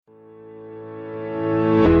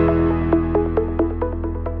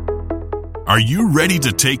Are you ready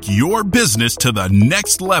to take your business to the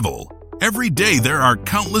next level? Every day there are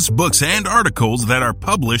countless books and articles that are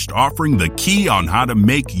published offering the key on how to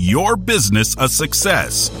make your business a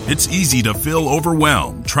success. It's easy to feel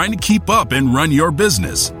overwhelmed trying to keep up and run your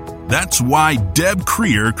business. That's why Deb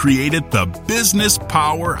Creer created the Business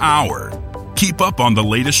Power Hour. Keep up on the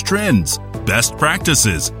latest trends, best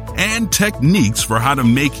practices, and techniques for how to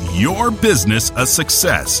make your business a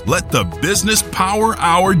success. Let the Business Power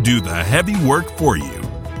Hour do the heavy work for you.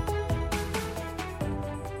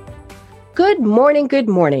 Good morning, good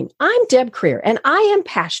morning. I'm Deb Creer, and I am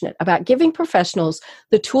passionate about giving professionals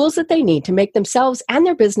the tools that they need to make themselves and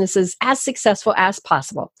their businesses as successful as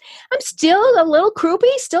possible. I'm still a little croupy,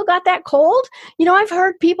 still got that cold. You know, I've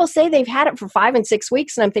heard people say they've had it for 5 and 6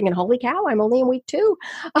 weeks, and I'm thinking, holy cow, I'm only in week 2.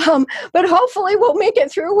 But hopefully we'll make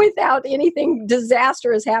it through without anything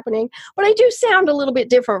disastrous happening. But I do sound a little bit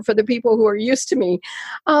different for the people who are used to me.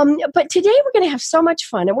 But today we're going to have so much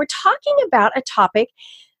fun, and we're talking about a topic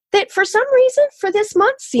that for some reason for this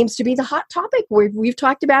month seems to be the hot topic. We've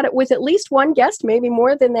talked about it with at least one guest, maybe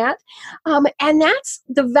more than that. And that's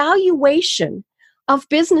the valuation of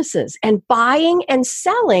businesses and buying and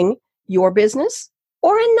selling your business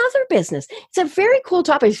or another business. It's a very cool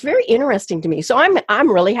topic. It's very interesting to me. So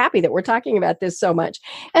I'm really happy that we're talking about this so much.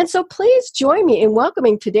 And so please join me in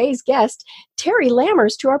welcoming today's guest, Terry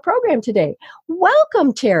Lammers, to our program today.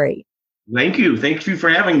 Welcome, Terry. Thank you. Thank you for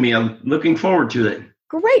having me. I'm looking forward to it.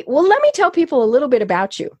 Great. Well, let me tell people a little bit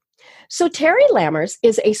about you. So Terry Lammers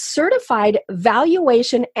is a certified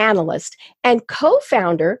valuation analyst and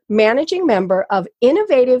co-founder, managing member of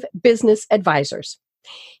Innovative Business Advisors.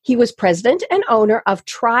 He was president and owner of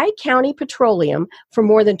Tri-County Petroleum for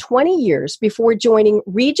more than 20 years before joining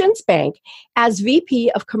Regions Bank as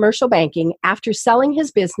VP of Commercial Banking after selling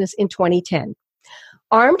his business in 2010.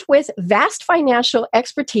 Armed with vast financial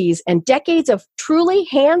expertise and decades of truly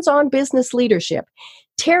hands-on business leadership,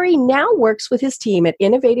 Terry now works with his team at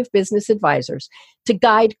Innovative Business Advisors to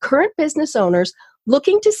guide current business owners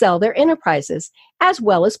looking to sell their enterprises, as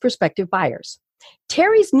well as prospective buyers.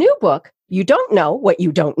 Terry's new book, You Don't Know What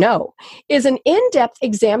You Don't Know, is an in-depth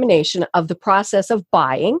examination of the process of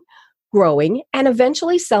buying, growing, and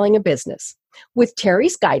eventually selling a business. With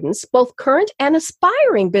Terry's guidance, both current and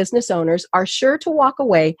aspiring business owners are sure to walk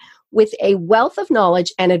away with a wealth of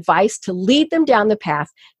knowledge and advice to lead them down the path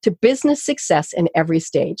to business success in every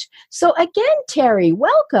stage. So again, Terry,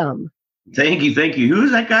 welcome. Thank you. Thank you.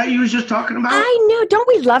 Who's that guy you was just talking about? I know. Don't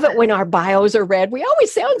we love it when our bios are read? We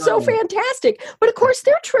always sound so fantastic. But of course,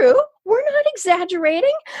 they're true. We're not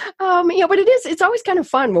exaggerating. But it's always kind of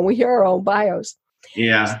fun when we hear our own bios.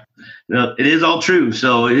 Yeah, no, it is all true.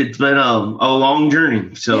 So it's been a long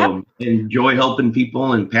journey. So Enjoy helping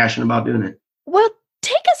people and passionate about doing it. Well,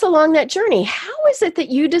 take us along that journey. How is it that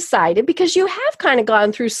you decided, because you have kind of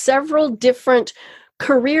gone through several different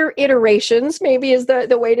career iterations, maybe is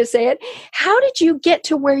the way to say it. How did you get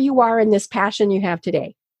to where you are in this passion you have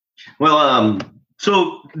today? Well,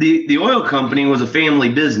 so the oil company was a family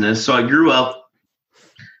business. So I grew up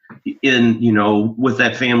with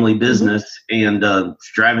that family business and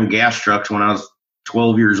driving gas trucks when I was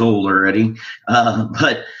 12 years old already.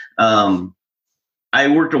 But I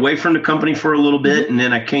worked away from the company for a little bit, and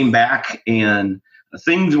then I came back, and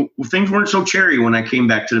things weren't so cherry when I came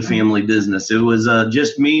back to the family business. It was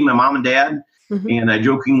just me, my mom and dad. And I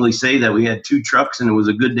jokingly say that we had 2 trucks and it was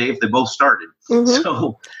a good day if they both started.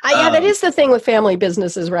 So that is the thing with family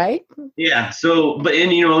businesses, right? Yeah. So,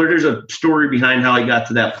 there's a story behind how I got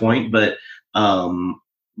to that point. But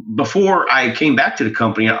before I came back to the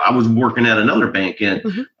company, I was working at another bank, and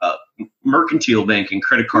mercantile banking,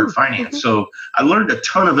 credit card finance. So I learned a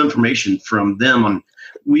ton of information from them. I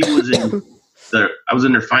was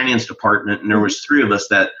in their finance department, and there was 3 of us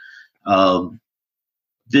that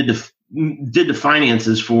did the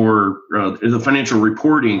finances for the financial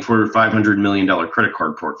reporting for a $500 million credit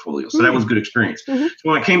card portfolio. So that was a good experience. So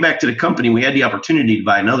when I came back to the company, we had the opportunity to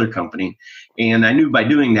buy another company. And I knew by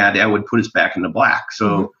doing that, that would put us back in the black.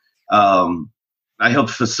 So I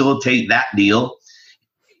helped facilitate that deal.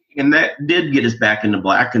 And that did get us back in the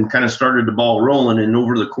black and kind of started the ball rolling. And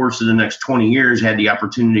over the course of the next 20 years, had the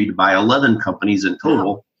opportunity to buy 11 companies in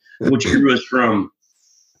total, which grew us from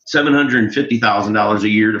 $750,000 a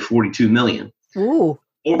year to $42 million. Ooh,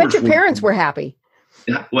 I bet your parents were happy.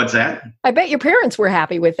 What's that? I bet your parents were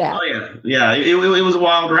happy with that. Oh, yeah. Yeah, it was a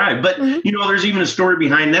wild ride. But, there's even a story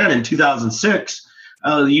behind that. In 2006,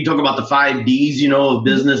 you talk about the 5 Ds, of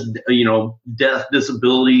business, death,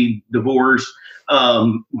 disability, divorce.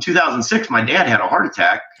 In 2006, my dad had a heart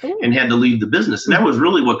attack and had to leave the business. And that was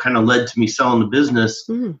really what kind of led to me selling the business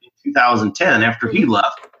in 2010 after he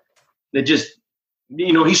left. it just,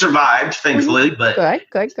 he survived, thankfully, but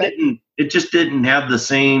good. It just didn't have the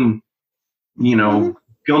same,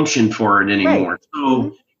 gumption for it anymore. Right.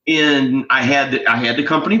 So, and I had the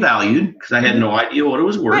company valued because I had no idea what it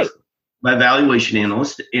was worth by valuation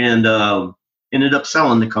analyst, and ended up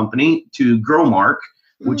selling the company to Growmark,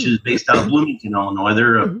 which is based out of Bloomington, Illinois.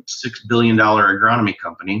 They're a $6 billion agronomy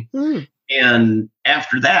company. And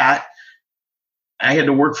after that, I had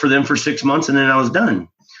to work for them for 6 months, and then I was done.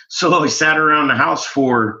 So I sat around the house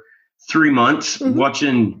for 3 months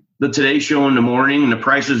watching the Today Show in the morning and The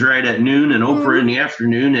Price is Right at noon and Oprah in the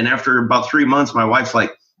afternoon. And after about 3 months, my wife's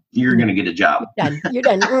like, "You're going to get a job. You're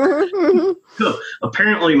done." So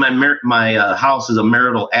apparently my house is a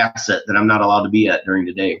marital asset that I'm not allowed to be at during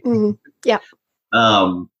the day. Yeah.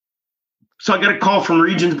 So I got a call from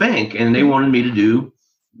Regions Bank, and they wanted me to do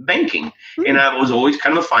banking. And I was always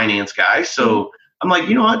kind of a finance guy. So I'm like,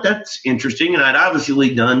 you know what, that's interesting. And I'd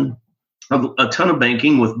obviously done a ton of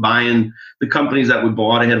banking with buying the companies that we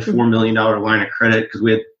bought. I had a $4 million line of credit because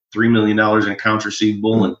we had $3 million in accounts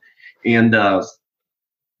receivable. And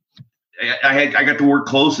I got to work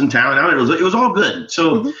close in town. It was all good.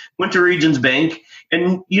 So went to Regions Bank,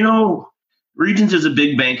 and Regions is a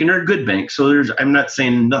big bank, and they're a good bank. So I'm not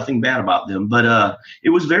saying nothing bad about them, but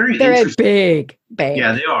it was very interesting. They're a big bank.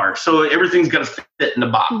 Yeah, they are. So everything's got to fit in the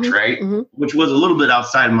box, right? Which was a little bit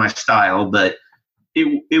outside of my style, but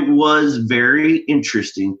it was very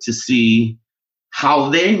interesting to see how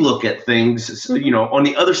they look at things, on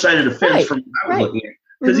the other side of the fence from what I was looking at.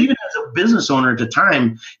 Because even as a business owner at the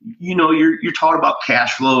time, you're taught about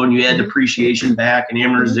cash flow, and you add depreciation back and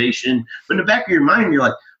amortization. But in the back of your mind, you're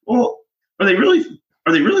like, well, are they really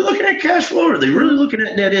looking at cash flow? Or are they really looking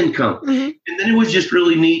at net income? And then it was just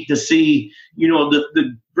really neat to see,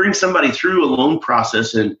 the bring somebody through a loan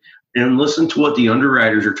process and listen to what the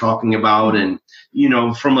underwriters are talking about. And,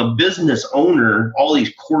 from a business owner, all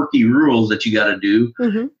these quirky rules that you got to do,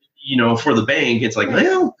 for the bank, it's like,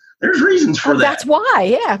 well, there's reasons for that. That's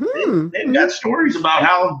why, yeah. They've got stories about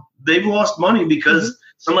how they've lost money because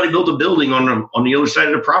somebody built a building on the other side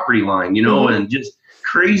of the property line, and just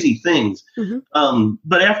crazy things.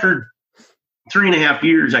 But after 3.5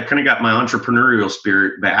 years, I kind of got my entrepreneurial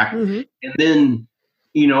spirit back. And then,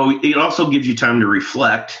 it also gives you time to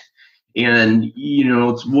reflect. And,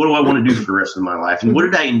 it's what do I want to do for the rest of my life? And what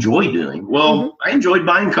did I enjoy doing? Well, I enjoyed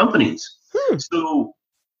buying companies. So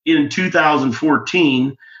in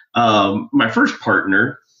 2014, my first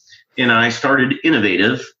partner and I started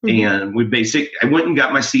Innovative, and I went and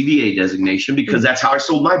got my CVA designation because that's how I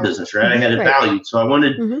sold my business, right? I had it valued. So I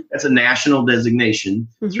wanted, that's a national designation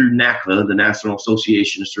through NACVA, the National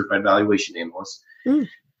Association of Certified Valuation Analysts.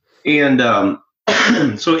 And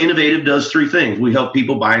so Innovative does 3 things. We help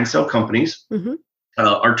people buy and sell companies.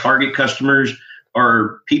 Our target customers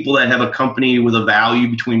are people that have a company with a value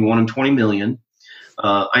between 1 and 20 million.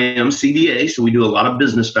 I am CVA, so we do a lot of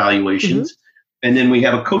business valuations. And then we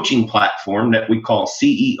have a coaching platform that we call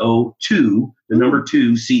CEO2, the number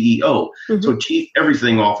 2 CEO. So Chief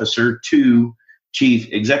Everything Officer to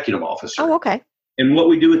Chief Executive Officer. Oh, okay. And what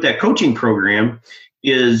we do with that coaching program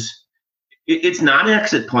is it's not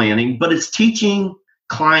exit planning, but it's teaching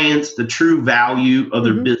clients the true value of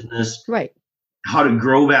their business, how to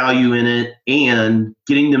grow value in it, and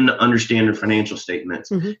getting them to understand their financial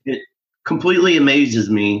statements. It completely amazes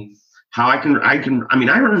me how I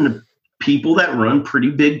run into people that run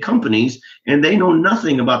pretty big companies and they know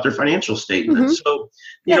nothing about their financial statements. So,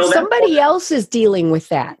 somebody else is dealing with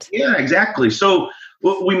that. Yeah, exactly. So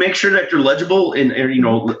we make sure that they're legible and we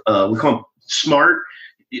call them smart,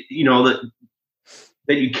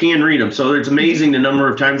 that you can read them. So it's amazing the number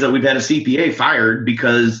of times that we've had a CPA fired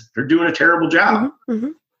because they're doing a terrible job,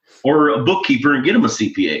 or a bookkeeper and get them a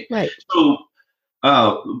CPA. So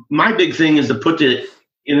my big thing is to put the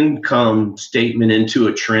income statement into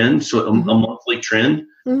a trend, so a monthly trend.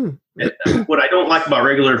 What I don't like about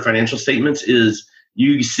regular financial statements is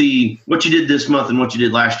you see what you did this month and what you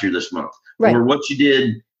did last year this month, or what you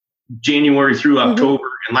did January through October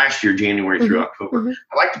and last year January through October.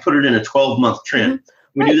 I like to put it in a 12-month trend.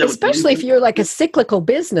 We do that especially if you're like a cyclical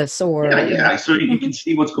business, or so you can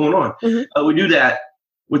see what's going on. We do that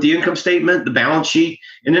with the income statement, the balance sheet,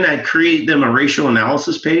 and then I create them a ratio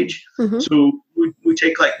analysis page. So we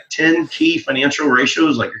take like 10 key financial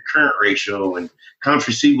ratios, like your current ratio and accounts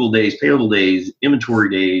receivable days, payable days, inventory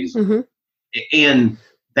days, and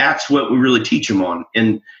that's what we really teach them on.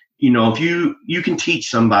 And if you can teach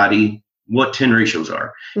somebody what 10 ratios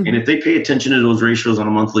are, and if they pay attention to those ratios on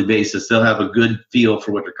a monthly basis, they'll have a good feel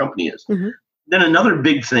for what their company is. Then another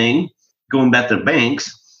big thing, going back to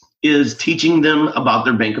banks, is teaching them about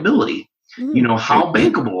their bankability. How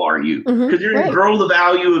bankable are you? Because you're going to Right. grow the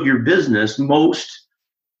value of your business. Most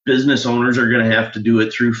business owners are going to have to do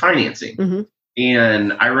it through financing. Mm-hmm.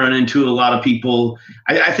 And I run into a lot of people.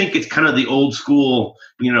 I think it's kind of the old school,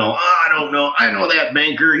 I don't know. I know that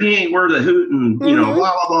banker. He ain't worth a hoot and, blah,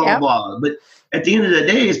 blah, blah, Yep. blah. But at the end of the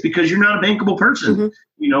day, it's because you're not a bankable person. Mm-hmm.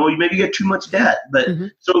 You maybe get too much debt. But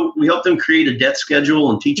so we help them create a debt schedule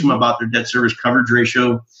and teach them about their debt service coverage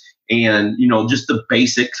ratio and, just the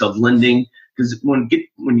basics of lending. Because when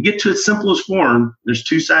you get to its simplest form, there's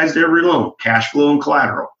two sides to every loan: cash flow and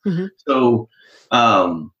collateral. Mm-hmm. So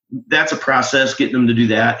that's a process, getting them to do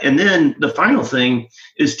that. And then the final thing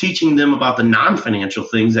is teaching them about the non-financial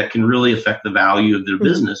things that can really affect the value of their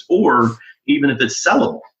business, or even if it's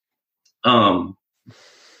sellable. I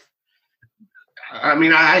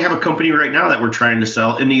have a company right now that we're trying to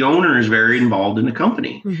sell, and the owner is very involved in the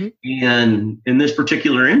company. And in this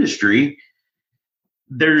particular industry,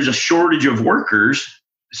 there's a shortage of workers.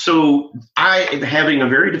 So I am having a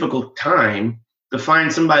very difficult time to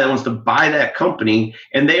find somebody that wants to buy that company,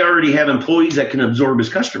 and they already have employees that can absorb as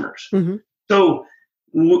customers. So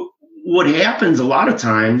what happens a lot of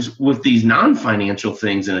times with these non-financial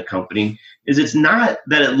things in a company is it's not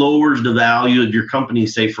that it lowers the value of your company,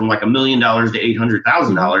 say from like $1 million to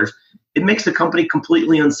 $800,000. It makes the company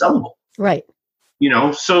completely unsellable. Right.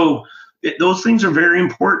 So those things are very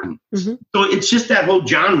important. So it's just that whole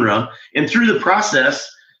genre. And through the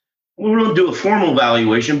process, we don't do a formal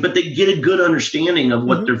valuation, but they get a good understanding of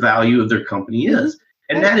what their value of their company is.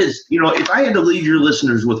 And that is, if I had to leave your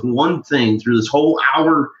listeners with one thing through this whole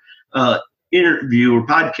hour interview or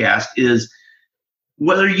podcast, is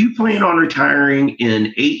whether you plan on retiring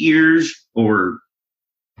in 8 years or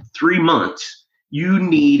 3 months, you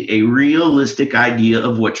need a realistic idea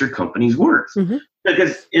of what your company's worth.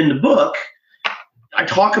 Because in the book, I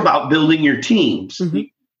talk about building your teams,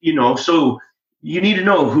 so you need to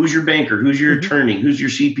know who's your banker, who's your attorney, who's your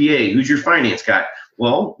CPA, who's your finance guy.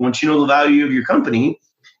 Well, once you know the value of your company,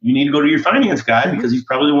 you need to go to your finance guy because he's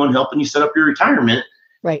probably the one helping you set up your retirement,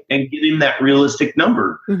 right? And give him that realistic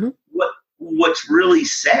number. What's really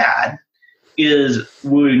sad is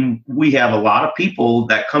when we have a lot of people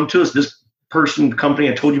that come to us. This company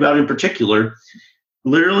I told you about in particular,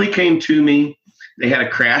 literally came to me. They had a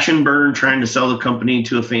crash and burn trying to sell the company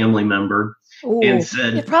to a family member. And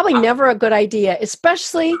said, it's probably never a good idea,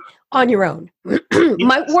 especially on your own.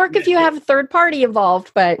 Might work if you have a third party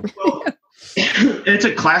involved, but it's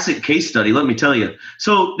a classic case study, let me tell you.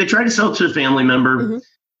 So they tried to sell it to a family member.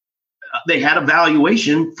 They had a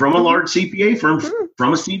valuation from a large CPA firm,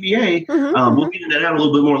 from a CBA. We'll get into that a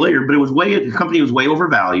little bit more later, but the company was way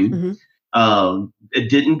overvalued. It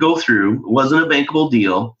didn't go through. It wasn't a bankable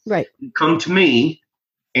deal. Right. Come to me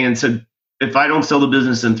and said, if I don't sell the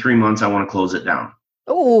business in 3 months, I want to close it down.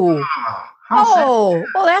 Well,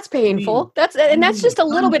 that's painful. That's just a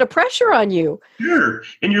little bit of pressure on you. Sure.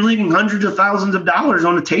 And you're leaving hundreds of thousands of dollars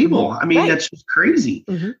on the table. That's just crazy.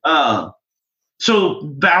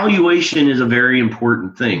 So valuation is a very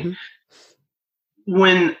important thing.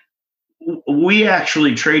 When we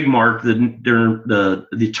actually trademarked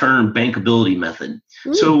the term bankability method.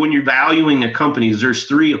 So when you're valuing a company, there's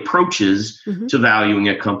 3 approaches to valuing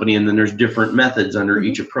a company, and then there's different methods under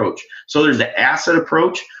each approach. So there's the asset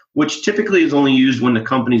approach, which typically is only used when the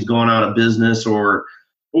company's gone out of business or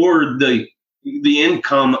the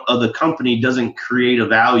income of the company doesn't create a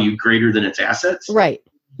value greater than its assets. Right.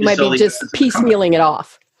 You might be just piecemealing it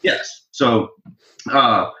off. Yes. So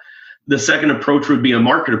the second approach would be a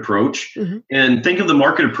market approach. And think of the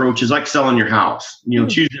market approach as like selling your house.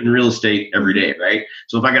 Choosing real estate every day, right?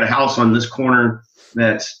 So if I got a house on this corner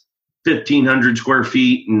that's 1,500 square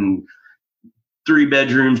feet and 3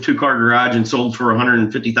 bedrooms, 2-car garage, and sold for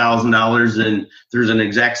 $150,000, and there's an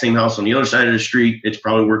exact same house on the other side of the street, it's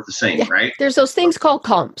probably worth the same, right? There's those things called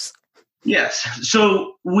comps. Yes.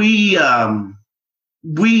 So we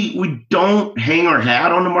don't hang our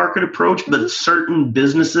hat on the market approach, but certain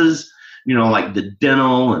businesses, like the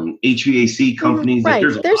dental and HVAC companies, right.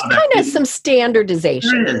 There's kind of some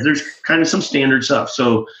standardization. There's kind of some standard stuff.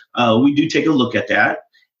 So we do take a look at that.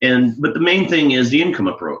 But the main thing is the income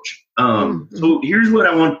approach. So here's what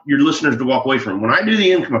I want your listeners to walk away from. When I do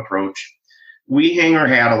the income approach, we hang our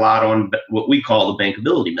hat a lot on what we call the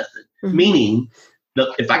bankability method, meaning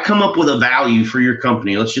if I come up with a value for your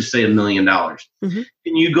company, let's just say $1 million, and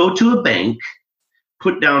you go to a bank,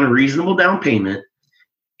 put down a reasonable down payment,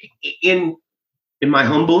 in my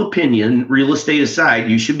humble opinion, real estate aside,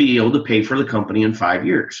 you should be able to pay for the company in 5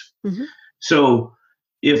 years. So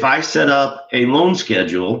if I set up a loan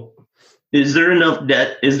schedule, is there enough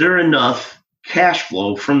debt? Is there enough cash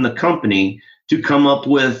flow from the company to come up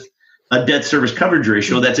with a debt service coverage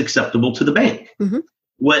ratio that's acceptable to the bank.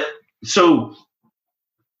 So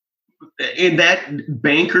in that,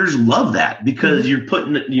 bankers love that because you're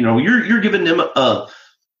putting, you're giving them a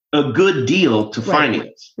good deal to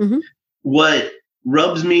finance. What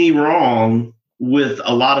rubs me wrong with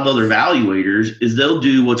a lot of other valuators is they'll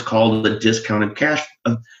do what's called a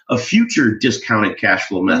future discounted cash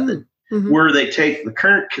flow method, where they take the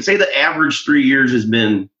current, say the average 3 years has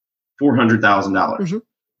been $400,000.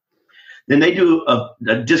 Then they do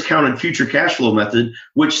a discounted future cash flow method,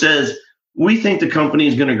 which says, we think the company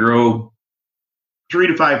is going to grow 3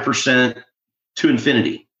 to 5% to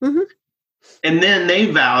infinity. And then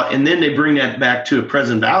they bring that back to a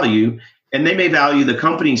present value, and they may value the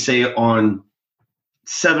company, say, on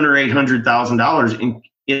 $700,000 or $800,000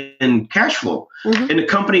 in cash flow, and the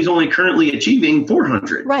company's only currently achieving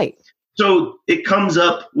 $400,000. Right. So it comes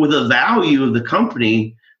up with a value of the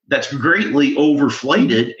company that's greatly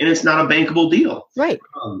overflated, and it's not a bankable deal. Right.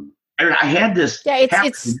 I had this. Yeah,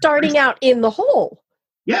 it's starting out in the hole.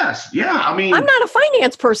 Yes. Yeah. I mean, I'm not a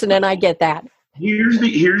finance person, and I get that. Here's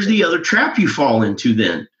the other trap you fall into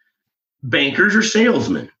then. Bankers are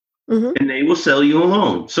salesmen, and they will sell you a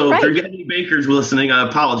loan. So if there get any bankers listening, I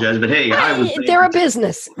apologize, but hey, they're a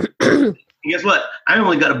business. Guess what? I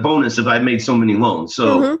only got a bonus if I made so many loans.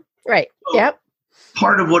 So right. So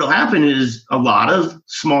part of what will happen is a lot of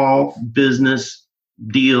small business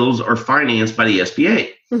deals are financed by the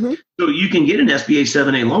SBA. So you can get an SBA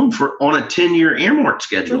 7A loan on a 10-year amort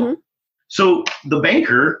schedule. So the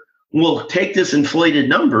banker will take this inflated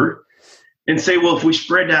number and say, well, if we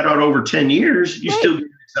spread that out over 10 years, you still get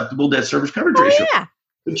an acceptable debt service coverage ratio. Yeah.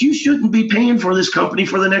 But you shouldn't be paying for this company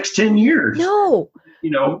for the next 10 years. No.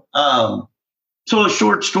 So a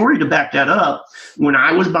short story to back that up, when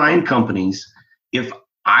I was buying companies, if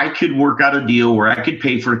I could work out a deal where I could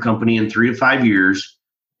pay for a company in 3 to 5 years,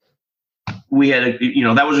 we had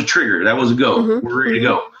that was a trigger. That was a go. We're ready to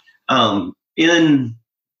go. In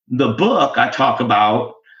the book, I talk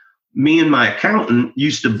about me and my accountant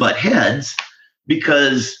used to butt heads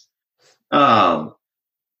because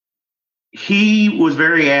he was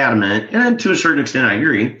very adamant, and to a certain extent I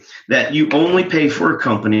agree, that you only pay for a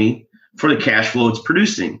company for the cash flow it's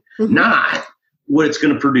producing, not what it's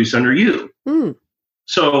going to produce under you.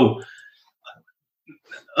 So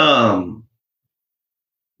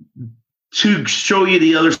to show you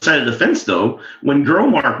the other side of the fence, though, when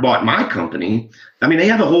Growmark bought my company, I mean, they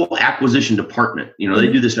have a whole acquisition department.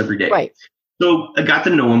 They do this every day. Right. So I got to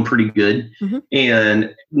know them pretty good.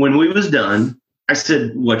 And when we was done, I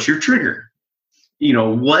said, what's your trigger?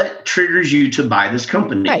 What triggers you to buy this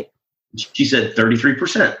company? Right. She said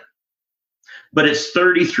 33%. But it's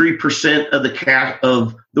 33% of the cash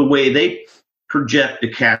of the way they project the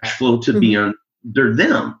cash flow to be under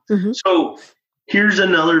them. So here's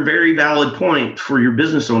another very valid point for your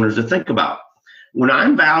business owners to think about. When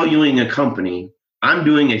I'm valuing a company, I'm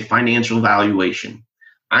doing a financial valuation.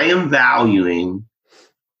 I am valuing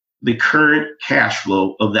the current cash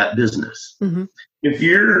flow of that business. If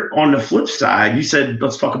you're on the flip side, you said,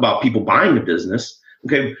 let's talk about people buying a business.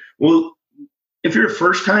 Okay, well, if you're a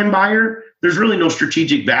first-time buyer, there's really no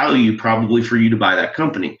strategic value probably for you to buy that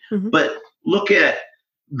company. But look at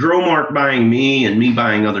Growmark buying me and me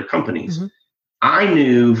buying other companies. I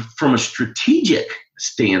knew from a strategic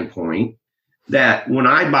standpoint that when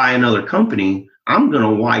I buy another company, I'm going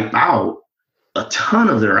to wipe out a ton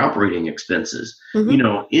of their operating expenses,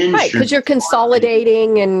 insurance. Right, because you're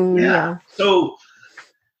consolidating and So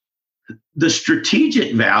the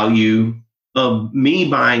strategic value of me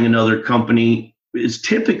buying another company is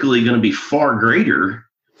typically going to be far greater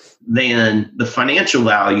than the financial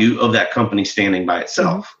value of that company standing by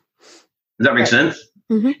itself. Does that make sense?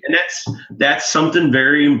 And that's something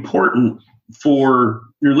very important for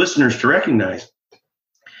your listeners to recognize.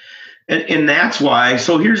 And that's why,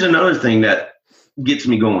 so here's another thing that gets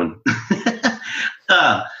me going.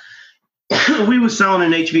 We was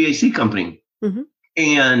selling an HVAC company,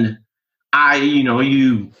 and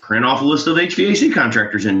you print off a list of HVAC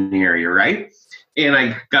contractors in the area, right? And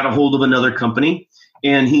I got a hold of another company,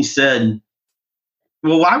 and he said,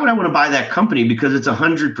 well, why would I want to buy that company? Because it's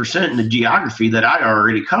 100% in the geography that I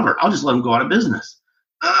already cover. I'll just let them go out of business.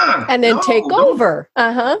 And then take over.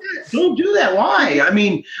 Don't do that. Why? I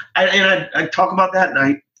mean, I talk about that, and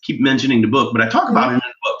I keep mentioning the book, but I talk about it in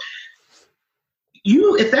the book.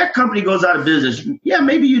 If that company goes out of business,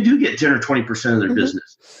 maybe you do get 10 or 20% of their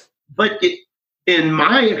business. But in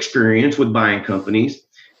my experience with buying companies,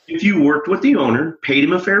 if you worked with the owner, paid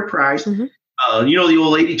him a fair price, the old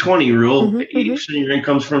 80-20 rule, 80% of your income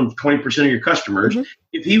comes from 20% of your customers.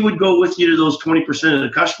 If he would go with you to those 20% of the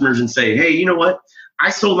customers and say, hey, you know what? I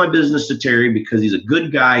sold my business to Terry because he's a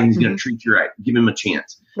good guy and he's going to treat you right. Give him a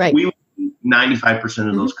chance. Right. We 95%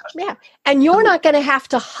 of those customers. Yeah. And you're not going to have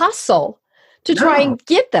to hustle to try and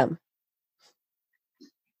get them.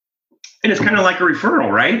 And it's kind of like a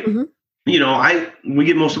referral, right? We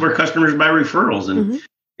get most of our customers by referrals. And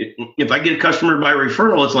if I get a customer by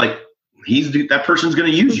referral, it's like, that person's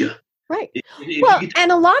going to use you. Right.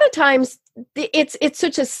 And a lot of times it's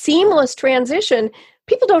such a seamless transition.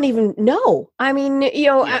 People don't even know. I mean,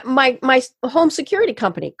 my home security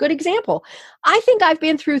company, good example. I think I've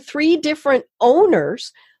been through 3 different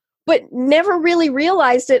owners, but never really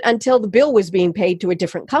realized it until the bill was being paid to a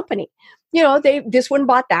different company. This one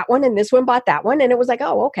bought that one and this one bought that one. And it was like,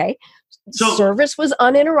 oh, okay. So, service was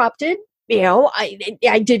uninterrupted.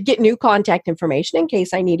 I did get new contact information in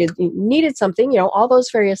case I needed something, all those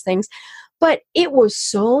various things. But it was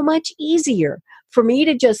so much easier for me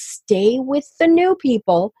to just stay with the new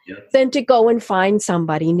people than to go and find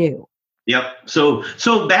somebody new. Yep. So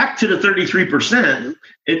back to the 33%,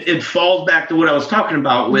 it falls back to what I was talking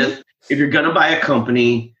about with, if you're going to buy a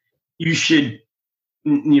company, you should,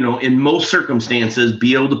 in most circumstances,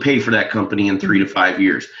 be able to pay for that company in 3 to 5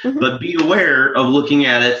 years. But be aware of looking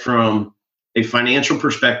at it from a financial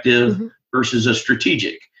perspective versus a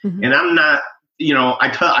strategic. And I'm not, I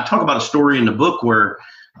talk about a story in the book where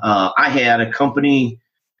I had a company,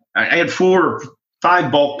 I had 4 or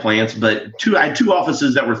 5 bulk plants, but I had 2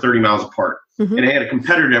 offices that were 30 miles apart. And I had a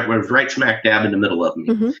competitor that was right smack dab in the middle of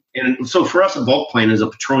me. And so for us, a bulk plant is a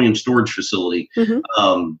petroleum storage facility.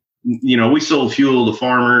 We sold fuel to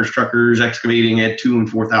farmers, truckers, excavating, had 2,000 and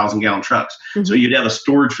 4,000 gallon trucks. So you'd have a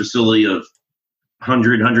storage facility of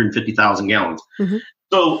 150,000 gallons.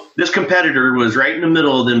 So this competitor was right in the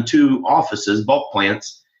middle of them 2 offices, bulk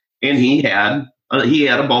plants, and he had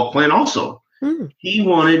a bulk plant also. He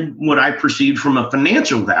wanted what I perceived from a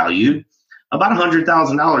financial value, about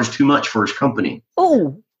 $100,000 too much for his company.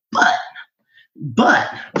 Oh, but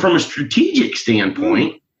from a strategic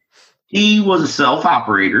standpoint, he was a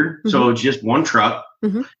self-operator, so it's just one truck,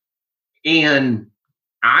 and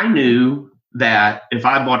I knew that if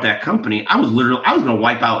I bought that company, I was going to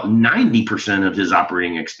wipe out 90% of his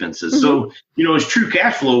operating expenses. So, his true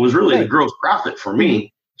cash flow was really the gross profit for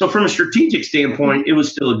me. So from a strategic standpoint, it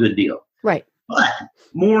was still a good deal. Right. But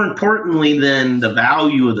more importantly than the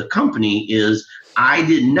value of the company is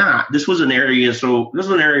this was an area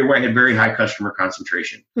where I had very high customer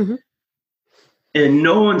concentration. In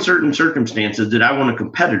no uncertain circumstances did I want a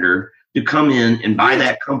competitor to come in and buy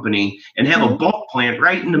that company and have a bulk plant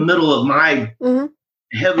right in the middle of my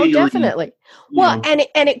heavy. Oh, definitely. And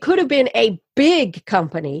it could have been a big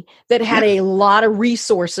company that had a lot of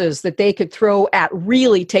resources that they could throw at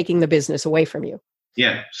really taking the business away from you.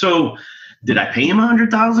 Yeah. So did I pay him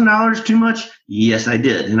 $100,000 too much? Yes, I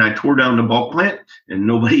did. And I tore down the bulk plant and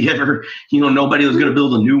nobody nobody was going to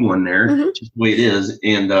build a new one there, just the way it is.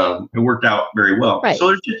 And it worked out very well. Right. So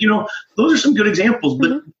there's just, those are some good examples.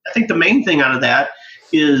 But I think the main thing out of that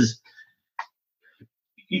is,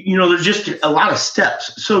 there's just a lot of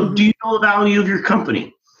steps. So do you know the value of your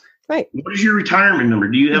company? Right. What is your retirement number?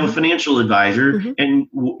 Do you have a financial advisor? And,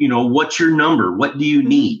 what's your number? What do you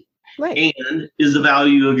need? Right. And is the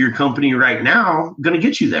value of your company right now going to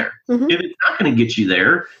get you there? If it's not going to get you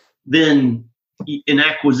there, then an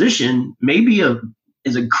acquisition maybe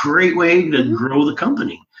is a great way to grow the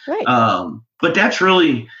company. Right. But that's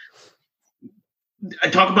really, I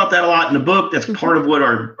talk about that a lot in the book. That's part of what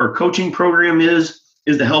our coaching program is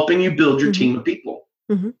to helping you build your team of people.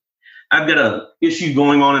 I've got an issue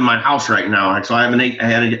going on in my house right now. So I had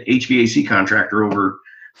an HVAC contractor over,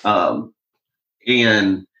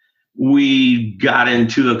 and we got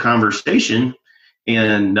into a conversation,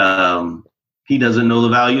 and he doesn't know the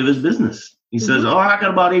value of his business. He says, "Oh, I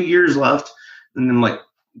got about 8 years left." And I'm like,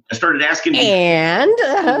 I started asking him. And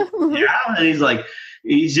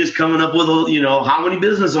he's just coming up with, how many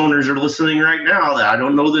business owners are listening right now that I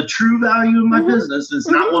don't know the true value of my business. It's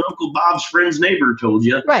not what Uncle Bob's friend's neighbor told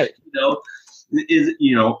you. Right.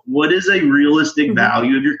 What is a realistic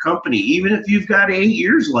value of your company? Even if you've got 8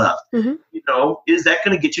 years left, is that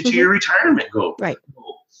going to get you to your retirement goal? Right.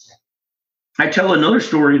 I tell another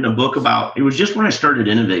story in the book about, it was just when I started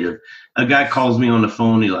Innovative. A guy calls me on the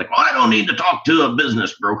phone. He's like, "Well, I don't need to talk to a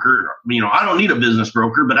business broker. I don't need a business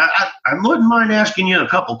broker, but I wouldn't mind asking you a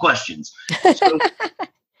couple questions." So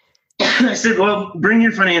I said, "Well, bring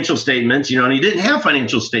your financial statements." And he didn't have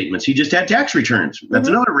financial statements. He just had tax returns. That's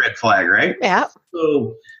another red flag, right? Yeah.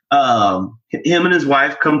 So him and his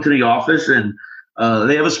wife come to the office, and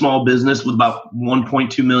they have a small business with about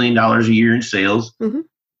 $1.2 million a year in sales.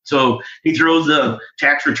 So he throws the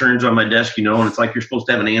tax returns on my desk, and it's like you're supposed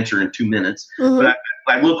to have an answer in 2 minutes. But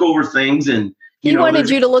I look over things, and he wanted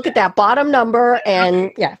you to look at that bottom number,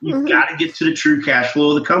 and you got to get to the true cash flow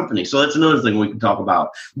of the company. So that's another thing we can talk about.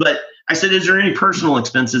 But I said, is there any personal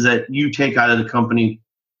expenses that you take out of the company,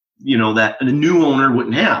 that the new owner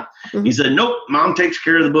wouldn't have? He said, nope, mom takes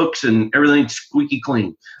care of the books and everything's squeaky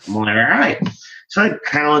clean. I'm like, all right. So I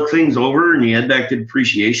kind of look things over, and you add back the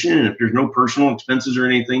depreciation, and if there's no personal expenses or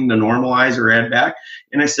anything to normalize or add back.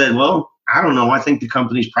 And I said, well, I don't know. I think the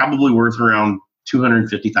company's probably worth around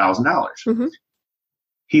 $250,000.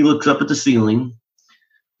 He looks up at the ceiling.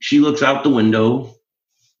 She looks out the window,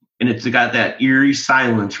 and it's got that eerie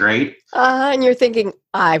silence, right? And you're thinking,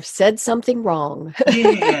 I've said something wrong.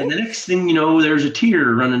 Yeah, and the next thing you know, there's a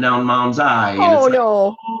tear running down mom's eye. And Oh, it's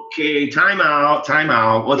no. Okay, time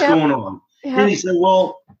out. What's going on? And he said,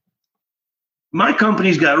 well, my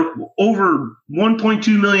company's got over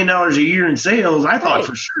 $1.2 million a year in sales. I thought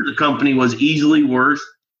for sure the company was easily worth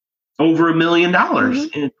over $1 million.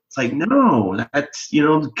 And it's like, no, that's,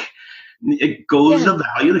 it goes the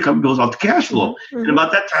value of the company goes off the cash flow. And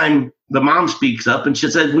about that time, the mom speaks up and she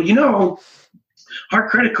said, well, our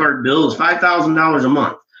credit card bill is $5,000 a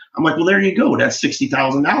month. I'm like, well, there you go. That's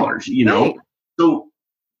 $60,000, Right. So,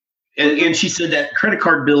 and she said that credit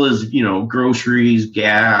card bill is, groceries,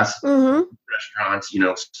 gas, restaurants,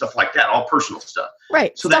 stuff like that, all personal stuff.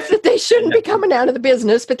 Right. So stuff that they shouldn't be coming out of the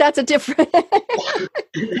business, but that's a different.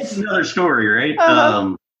 That's another story,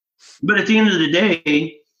 right? But at the end of the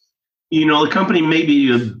day, the company maybe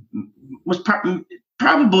was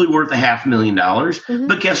probably worth $500,000.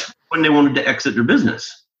 But guess when they wanted to exit their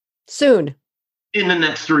business? Soon. In the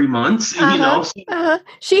next 3 months,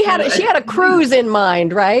 She had a cruise in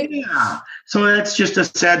mind, right? Yeah. So that's just a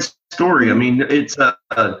sad story. I mean, it's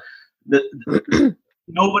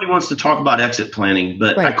nobody wants to talk about exit planning,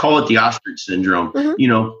 but I call it the ostrich syndrome.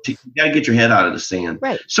 You got to get your head out of the sand.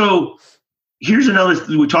 Right. So here's another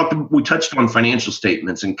thing we touched on financial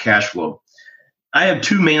statements and cash flow. I have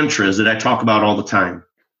 2 mantras that I talk about all the time.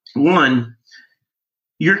 One,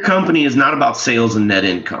 your company is not about sales and net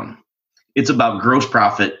income. It's about gross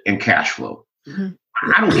profit and cash flow.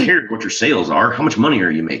 I don't care what your sales are. How much money are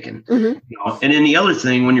you making? And then the other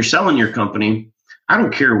thing, when you're selling your company, I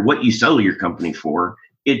don't care what you sell your company for.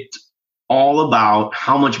 It's all about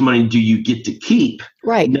how much money do you get to keep,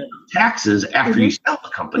 net of taxes after you sell the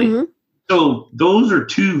company. So those are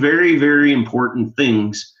 2 very, very important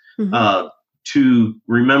things to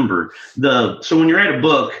remember. So when you write a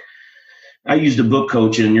book, I used a book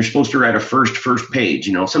coach, and you're supposed to write a first page,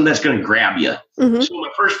 something that's going to grab you. So my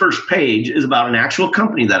first page is about an actual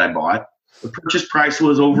company that I bought. The purchase price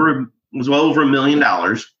was well over $1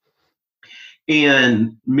 million.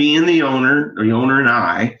 And me and the owner and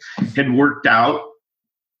I had worked out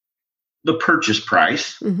the purchase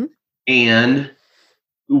price, and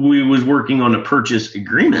we was working on a purchase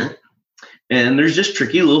agreement. And there's this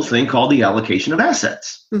tricky little thing called the allocation of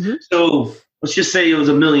assets. So let's just say it was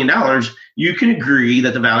 $1 million. You can agree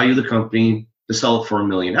that the value of the company to sell it for $1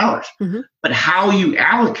 million. But how you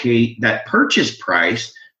allocate that purchase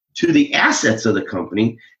price to the assets of the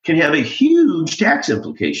company can have a huge tax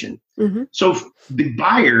implication. So the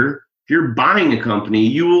buyer, if you're buying a company,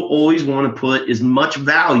 you will always want to put as much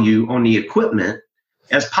value on the equipment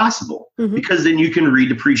as possible, because then you can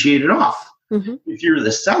redepreciate it off. If you're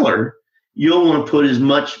the seller, you'll want to put as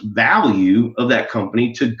much value of that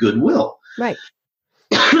company to goodwill. Right.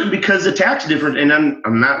 Because the tax difference, and I'm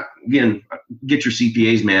not, again, get your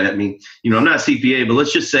CPAs mad at me. I'm not a CPA, but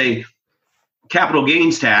let's just say capital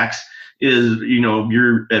gains tax is,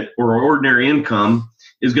 or ordinary income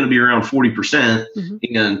is going to be around 40%,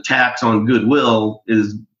 and tax on goodwill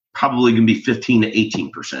is probably going to be 15 to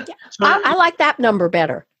 18%. Yeah. So I like that number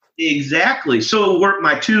better. Exactly. So what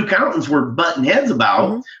my 2 accountants were butting heads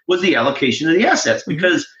about was the allocation of the assets,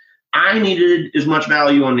 because I needed as much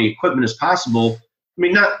value on the equipment as possible. I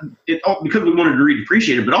mean, because we wanted to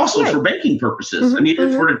redepreciate it, but also for banking purposes. I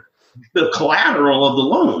needed it for the collateral of the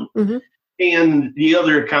loan. And the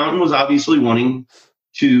other accountant was obviously wanting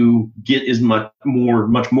to get much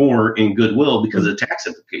more in goodwill because of the tax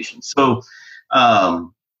implications. So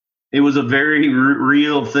it was a very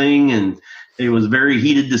real thing, and it was very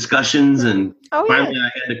heated discussions. And finally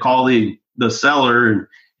I had to call the seller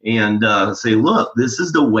and say, look, this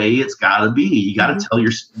is the way it's got to be. You got to tell your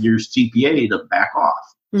CPA to back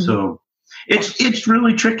off. So it's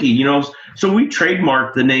really tricky, So we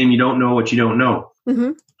trademarked the name "You Don't Know What You Don't Know,"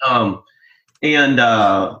 and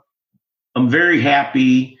I'm very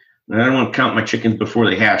happy I don't want to count my chickens before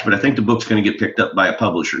they hatch, but I think the book's going to get picked up by a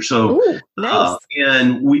publisher. So, Ooh, nice.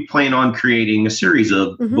 And we plan on creating a series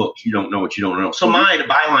of books. You don't know what you don't know. So the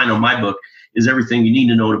byline on my book is everything you need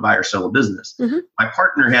to know to buy or sell a business. My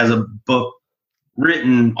partner has a book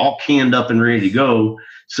written, all canned up and ready to go.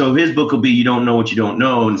 So his book will be You Don't Know What You Don't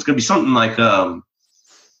Know. And it's going to be something like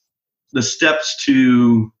the steps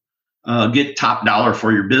to get top dollar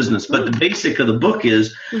for your business. But the basic of the book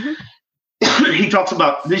is he talks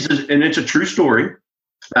about this and it's a true story.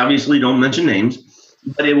 Obviously, don't mention names,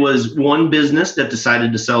 but it was one business that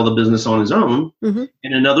decided to sell the business on his own and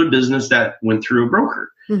another business that went through a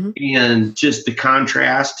broker. And just the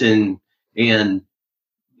contrast and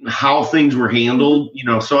how things were handled,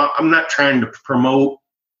 so I'm not trying to promote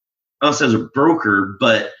us as a broker,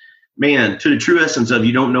 but man, to the true essence of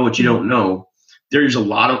you don't know what you don't know. There's a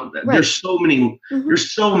lot of, there's so many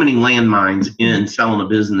landmines in selling a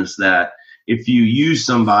business that if you use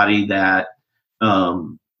somebody that,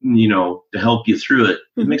 to help you through it,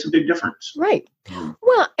 it makes a big difference. Right.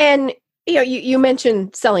 Well, and, you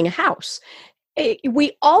mentioned selling a house.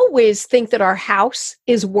 We always think that our house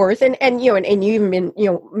is worth, and you even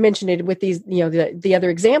mentioned it with these, the other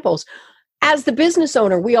examples. As the business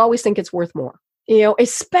owner, we always think it's worth more.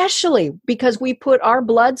 Especially because we put our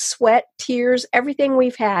blood, sweat, tears, everything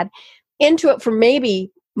we've had into it for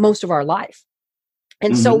maybe most of our life.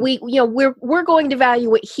 And so we're going to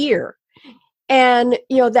value it here. And,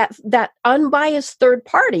 that unbiased third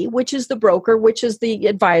party, which is the broker, which is the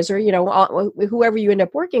advisor, whoever you end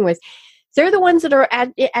up working with, they're the ones that are,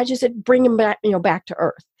 as you said, bring them back, back to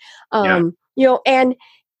earth. And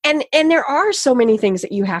there are so many things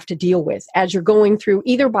that you have to deal with as you're going through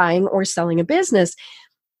either buying or selling a business.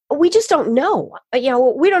 We just don't know. We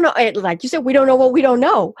don't know. Like you said, we don't know what we don't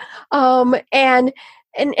know. And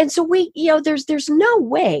so there's no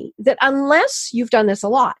way that unless you've done this a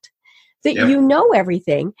lot, that you know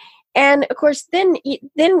everything. And of course, then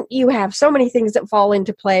you have so many things that fall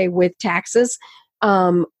into play with taxes.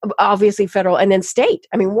 Obviously federal and then state.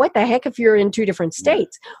 I mean, what the heck if you're in two different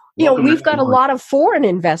states? We've got a lot of foreign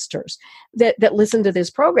investors that listen to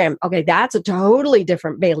this program. Okay, that's a totally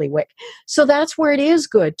different bailiwick. So that's where it is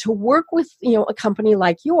good to work with, a company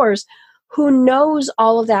like yours who knows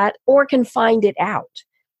all of that or can find it out.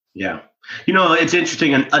 Yeah. It's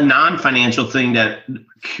interesting. A non-financial thing that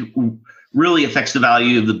really affects the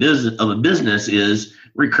value of a business is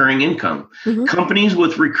recurring income. Companies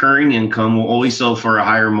with recurring income will always sell for a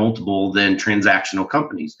higher multiple than transactional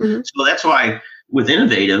companies. So that's why with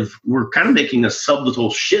Innovative, we're kind of making a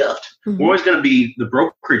subtle shift. We're always going to be the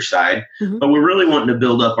brokerage side, but we're really wanting to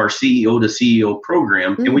build up our CEO to CEO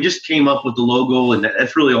program. And we just came up with the logo, and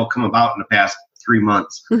that's really all come about in the past 3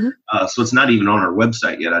 months. So it's not even on our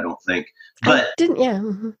website yet, I don't think. But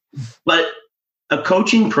But a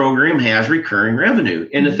coaching program has recurring revenue.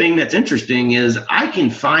 And the thing that's interesting is I can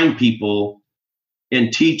find people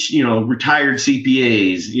and teach, retired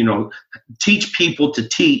CPAs, teach people to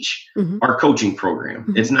teach our coaching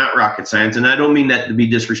program. It's not rocket science. And I don't mean that to be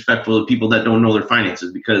disrespectful to people that don't know their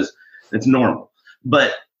finances, because it's normal.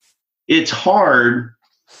 But it's hard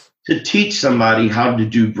to teach somebody how to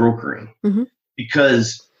do brokering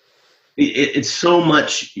because it's so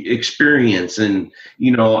much experience. And,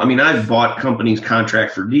 I've bought companies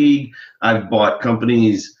contract for deed. I've bought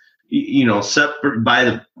companies, separate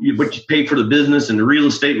by what you pay for the business, and the real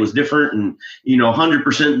estate was different, and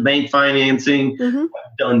 100% bank financing.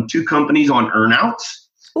 I've done 2 companies on earnouts.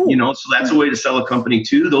 So that's a way to sell a company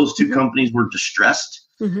too. Those 2 companies were distressed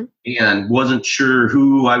and wasn't sure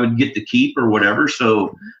who I would get to keep or whatever.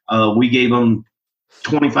 So we gave them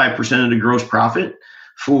 25% of the gross profit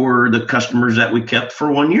for the customers that we kept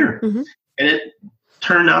for 1 year, and it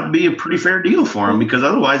turned out to be a pretty fair deal for them, because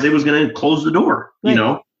otherwise they was going to close the door,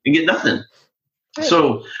 and get nothing. Right.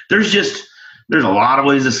 So there's a lot of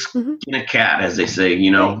ways to skin a cat, as they say,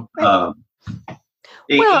 and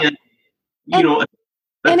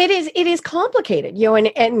it is complicated,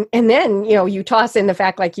 and then, you toss in the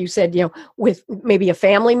fact, like you said, with maybe a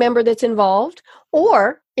family member that's involved,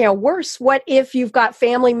 or, worse, what if you've got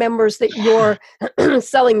family members that you're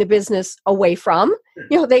selling the business away from?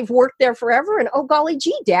 They've worked there forever, and oh golly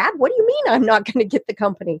gee, Dad, what do you mean I'm not going to get the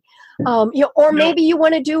company? Or maybe you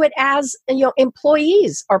want to do it as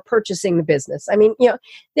employees are purchasing the business. I mean, like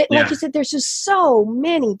you said, there's just so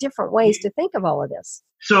many different ways to think of all of this.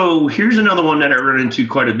 So here's another one that I run into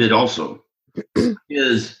quite a bit also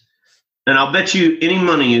is, and I'll bet you any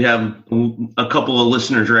money you have a couple of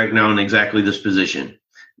listeners right now in exactly this position.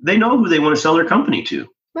 They know who they want to sell their company to.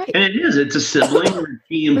 Right. And it's a sibling or a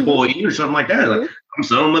key employee or something like that. Like, I'm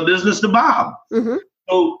selling my business to Bob.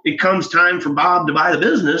 So it comes time for Bob to buy the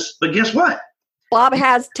business, but guess what? Bob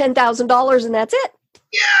has $10,000 and that's it.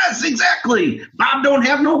 Yes, exactly. Bob don't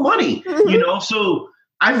have no money, so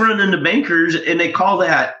I've run into bankers and they call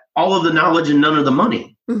that all of the knowledge and none of the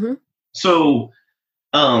money. Mm-hmm. So,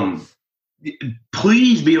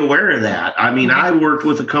 please be aware of that. I mean, I worked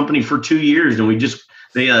with a company for 2 years and they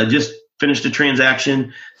just finished a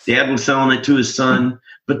transaction. Dad was selling it to his son,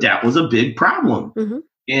 but that was a big problem. Mm-hmm.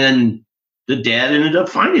 And the dad ended up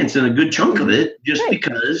financing a good chunk of it just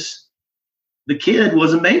because the kid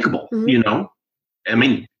wasn't bankable, I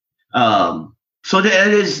mean, so that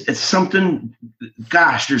it's something,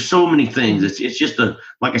 gosh, there's so many things. It's just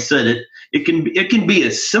like I said, it can be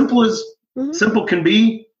as simple as simple can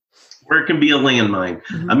be, or it can be a landmine.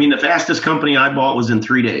 I mean, the fastest company I bought was in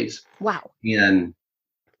 3 days. Wow.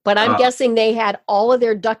 But I'm guessing they had all of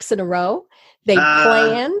their ducks in a row. They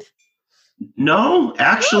planned. No,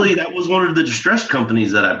 actually, that was one of the distressed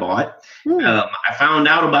companies that I bought. I found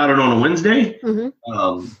out about it on a Wednesday.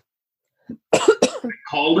 I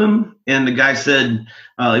called him, and the guy said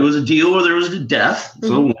it was a deal where there was a death.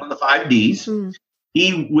 So one of the 5 Ds.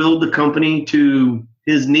 He willed the company to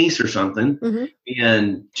his niece or something,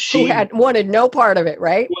 and she wanted no part of it,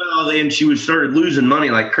 right? Well, then she started losing money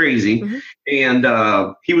like crazy, and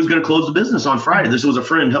he was going to close the business on Friday. This was a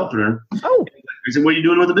friend helping her. Oh. I said, "What are you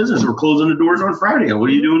doing with the business? We're closing the doors on Friday. What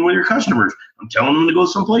are you doing with your customers?" I'm telling them to go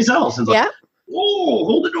someplace else. And like, "Whoa,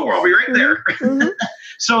 hold the door. I'll be right there."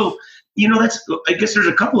 So, I guess there's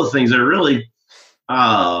a couple of things that are really,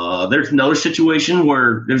 there's another situation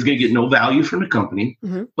where there's going to get no value from the company.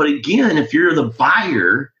 But again, if you're the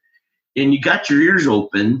buyer and you got your ears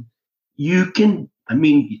open, you can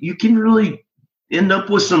really end up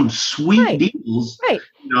with some sweet deals. Right.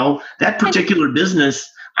 That particular business,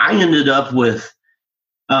 I ended up with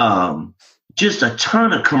just a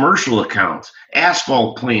ton of commercial accounts,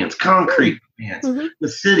 asphalt plants, concrete plants, the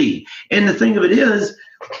city. And the thing of it is,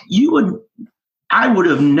 I would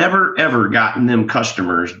have never, ever gotten them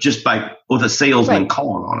customers just with a salesman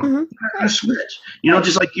calling on them. I switch,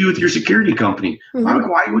 just like you with your security company. Why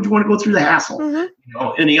would you want to go through the hassle?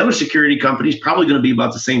 Any other security company is probably going to be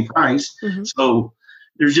about the same price. So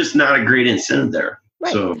there's just not a great incentive there.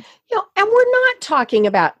 Right. So, and we're not talking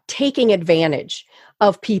about taking advantage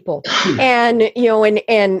of people and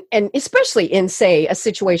especially in, say, a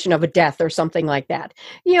situation of a death or something like that.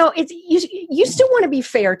 It's you still want to be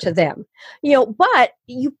fair to them, but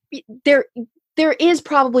there is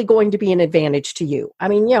probably going to be an advantage to you. I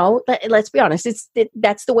mean, let's be honest,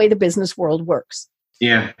 that's the way the business world works.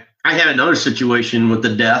 Yeah. I had another situation with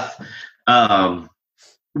the death.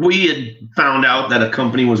 We had found out that a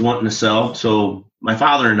company was wanting to sell. So my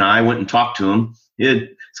father and I went and talked to him.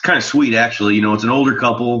 It's kind of sweet, actually. It's an older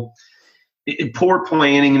couple. Poor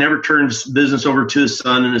planning, never turned business over to his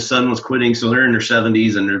son, and his son was quitting. So they're in their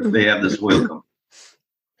 70s, and they have this oil company.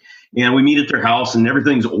 And we meet at their house, and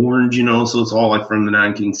everything's orange, so it's all like from the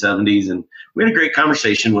 1970s. And we had a great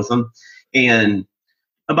conversation with them. And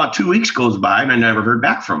about 2 weeks goes by, and I never heard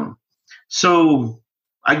back from him. So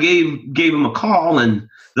I gave him a call, and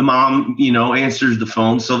the mom, answers the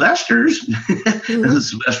phone. Sylvester's, the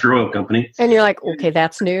Sylvester Oil Company. And you're like, okay,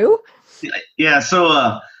 that's new. Yeah. So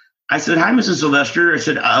I said, "Hi, Mrs. Sylvester." I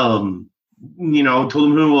said, told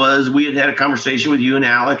him who it was. We had a conversation with you and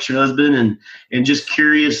Alex, your husband, and just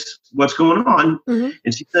curious what's going on.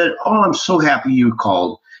 And she said, "Oh, I'm so happy you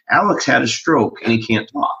called. Alex had a stroke and he can't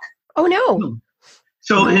talk." Oh, no.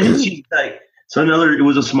 So and she's like, it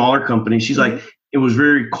was a smaller company. She's like, it was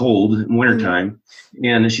very cold in wintertime.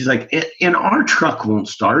 And she's like, and our truck won't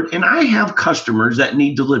start. And I have customers that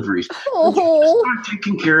need deliveries. Would you start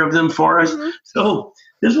taking care of them for us? So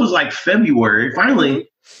this was like February. Finally,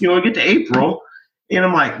 we get to April. And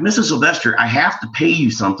I'm like, "Mrs. Sylvester, I have to pay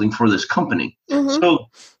you something for this company." So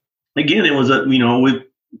again, it was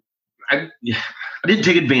I didn't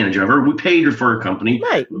take advantage of her. We paid her for a company.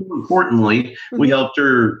 Right. More importantly, we helped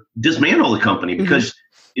her dismantle the company because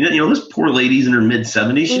this poor lady's in her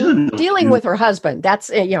mid-70s. She doesn't know dealing with her husband. That's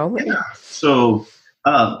Yeah. So,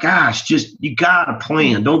 gosh, just you got to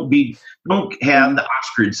plan. Don't have the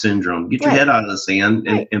ostrich syndrome. Get your head out of the sand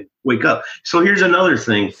and wake up. So here's another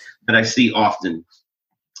thing that I see often,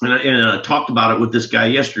 and I talked about it with this guy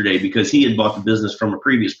yesterday because he had bought the business from a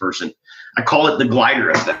previous person. I call it the glider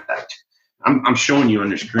effect. I'm showing you on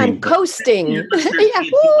the screen. I'm coasting.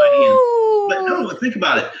 But no, think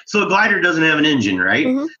about it. So a glider doesn't have an engine, right?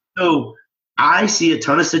 So I see a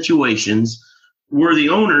ton of situations where the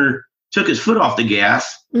owner took his foot off the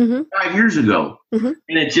gas 5 years ago, and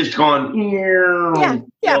it's just gone.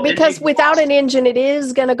 Yeah, because without an engine, it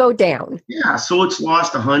is going to go down. Yeah, so it's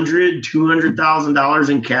lost $200,000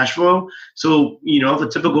 in cash flow. So if a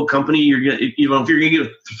typical company, you're gonna, if you're gonna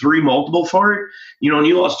get 3 multiple for it, and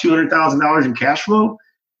you lost $200,000 in cash flow,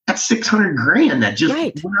 that's $600,000 that just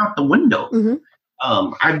went out the window.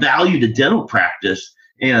 I valued a dental practice,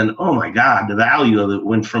 and oh my God, the value of it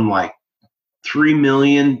went from like $3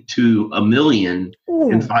 million to $1 million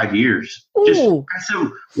in 5 years. I said,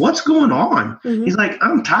 what's going on? He's like,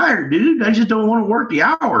 I'm tired, dude. I just don't want to work the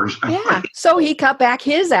hours. So he cut back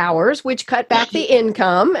his hours, which cut back the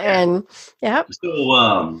income. And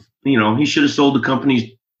So, he should have sold the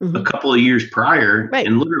company a couple of years prior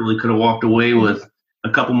and literally could have walked away with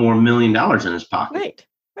a couple more $1 million in his pocket.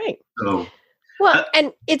 Right. So, well,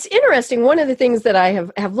 and it's interesting. One of the things that I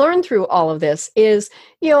have learned through all of this is,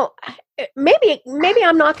 maybe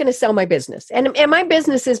I'm not going to sell my business, and my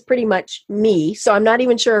business is pretty much me. So I'm not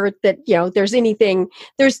even sure that there's anything.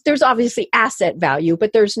 There's obviously asset value,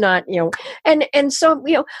 but there's not and so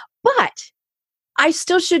but I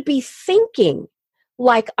still should be thinking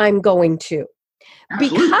like I'm going to,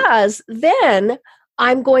 because then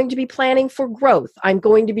I'm going to be planning for growth. I'm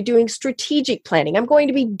going to be doing strategic planning. I'm going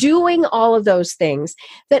to be doing all of those things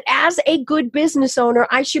that as a good business owner,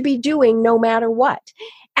 I should be doing no matter what.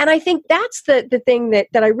 And I think that's the thing that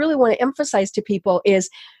I really want to emphasize to people is,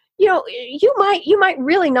 you might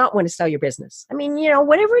really not want to sell your business. I mean,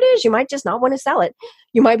 whatever it is, you might just not want to sell it.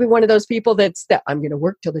 You might be one of those people that I'm going to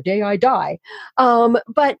work till the day I die.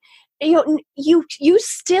 But you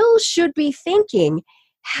still should be thinking,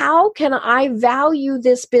 how can I value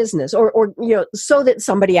this business or so that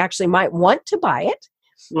somebody actually might want to buy it,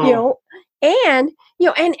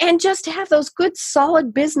 and just have those good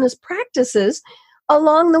solid business practices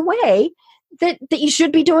along the way that you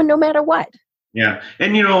should be doing no matter what. Yeah.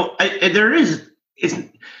 And, it's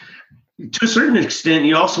to a certain extent,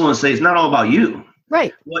 you also want to say it's not all about you.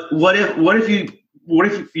 Right. What if,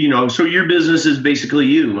 so your business is basically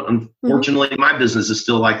you. Unfortunately, my business is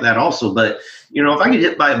still like that also. But, if I get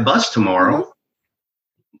hit by a bus tomorrow,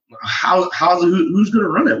 who's going to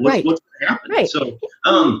run it? What's going to happen? Right. So,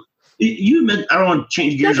 you meant, I don't want to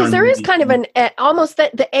change gears. Because there is kind of almost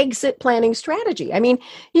the exit planning strategy. I mean,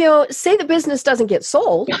 say the business doesn't get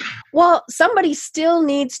sold. Well, somebody still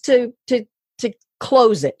needs to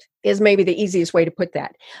close it, is maybe the easiest way to put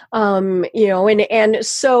that. And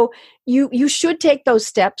so you should take those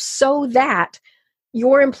steps so that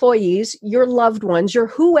your employees, your loved ones, your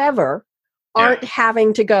whoever aren't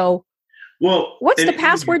having to go, well, what's the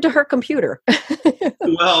password to her computer?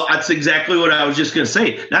 Well, that's exactly what I was just going to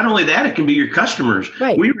say. Not only that, it can be your customers.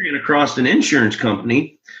 Right. We ran across an insurance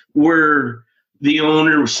company where the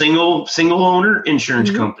owner was single owner insurance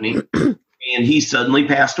company, and he suddenly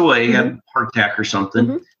passed away, had a heart attack or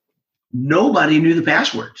something. Nobody knew the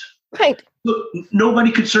passwords. Right.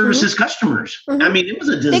 Nobody could service his customers. I mean, it was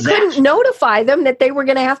a disaster. They couldn't notify them that they were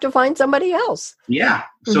going to have to find somebody else. Yeah.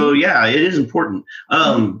 So, it is important.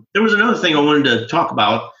 There was another thing I wanted to talk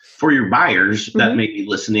about for your buyers that may be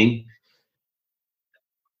listening.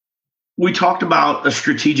 We talked about a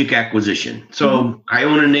strategic acquisition. So I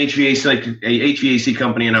own an HVAC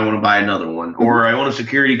company and I want to buy another one. Or I own a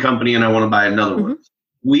security company and I want to buy another one.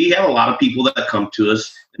 We have a lot of people that come to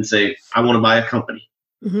us and say, I want to buy a company.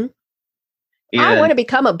 I want to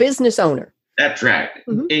become a business owner. That's right.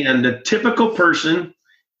 And the typical person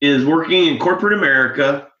is working in corporate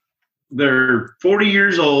America. They're 40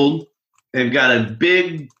 years old. They've got a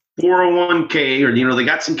big 401k or, they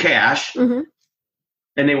got some cash and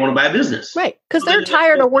they want to buy a business. Right. Because they're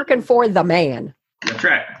tired of working for the man. That's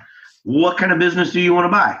right. What kind of business do you want to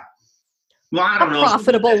buy? Well, I don't know.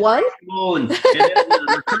 Profitable one. And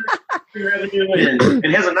revenue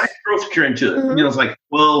and has a nice growth trend to it. It's like,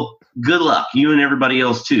 well, good luck, you and everybody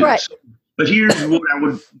else too. Right. So, but here's what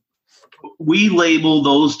we label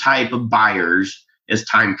those type of buyers as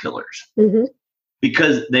time killers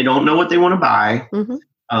because they don't know what they want to buy.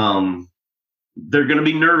 They're going to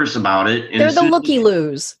be nervous about it. And they're the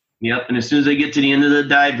looky-loos. Yep. And as soon as they get to the end of the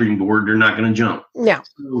diving board, they're not going to jump. Yeah.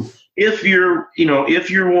 So if you're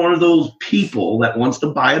one of those people that wants to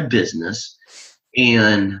buy a business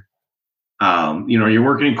and, you're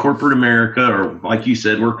working in corporate America or like you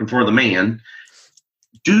said, working for the man,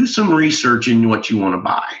 do some research in what you want to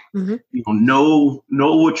buy. Know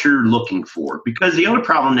what you're looking for, because the other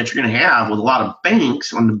problem that you're going to have with a lot of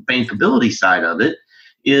banks on the bankability side of it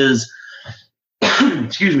is,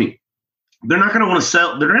 excuse me, they're not going to want to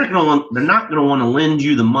sell. They're not going to want to lend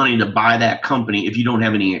you the money to buy that company if you don't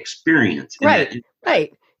have any experience. Right.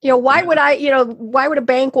 Why would why would a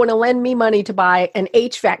bank want to lend me money to buy an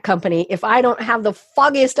HVAC company if I don't have the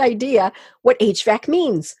foggiest idea what HVAC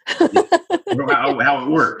means? how it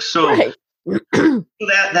works. So right.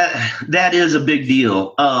 that is a big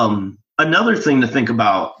deal. Another thing to think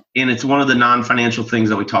about, and it's one of the non-financial things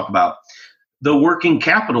that we talk about, the working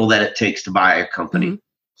capital that it takes to buy a company. Mm-hmm.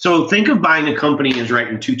 So think of buying a company as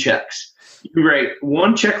writing 2 checks. You write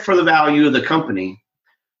one check for the value of the company,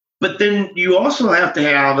 but then you also have to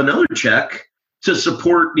have another check to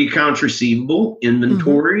support the accounts receivable,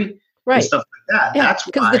 inventory, mm-hmm. right. and stuff like that. Yeah, that's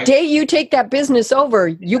because the day you take that business over,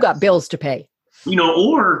 you got bills to pay.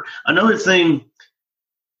 Or another thing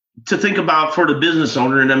to think about for the business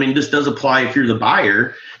owner, and I mean, this does apply if you're the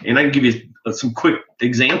buyer, and I can give you some quick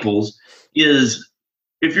examples, is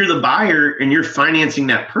if you're the buyer and you're financing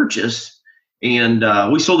that purchase, and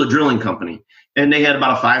we sold a drilling company, and they had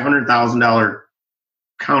about a $500,000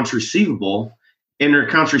 accounts receivable, and their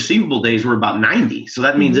accounts receivable days were about 90. So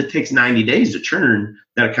that means mm-hmm. it takes 90 days to churn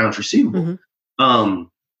that accounts receivable. Mm-hmm.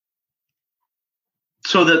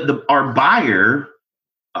 So that our buyer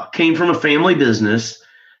came from a family business,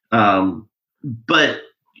 but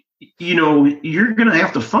you're going to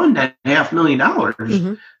have to fund that $500,000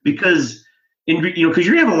 mm-hmm. because because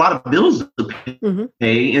you have a lot of bills to pay mm-hmm.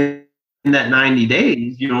 in that 90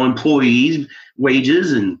 days. Employees,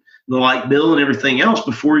 wages, and the light bill and everything else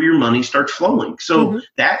before your money starts flowing. So mm-hmm.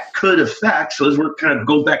 that could affect. So as we're kind of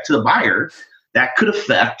go back to the buyer, that could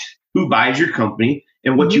affect who buys your company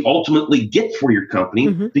and what mm-hmm. you ultimately get for your company,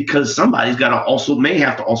 mm-hmm. because somebody's may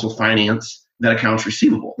have to also finance that accounts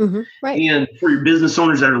receivable. Mm-hmm. Right. And for your business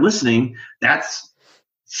owners that are listening, that's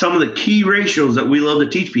some of the key ratios that we love to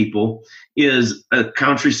teach people is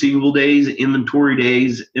accounts receivable days, inventory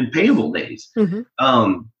days, and payable days.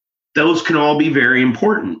 Mm-hmm. Those can all be very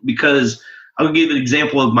important, because I'll give an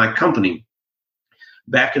example of my company.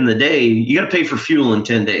 Back in the day, you got to pay for fuel in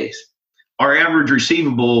 10 days. Our average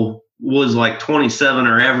receivable was like 27.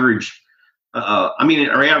 Our average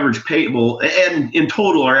payable, and in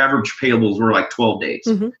total, our average payables were like 12 days.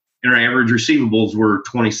 Mm-hmm. And our average receivables were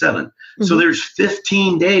 27. Mm-hmm. So there's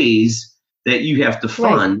 15 days that you have to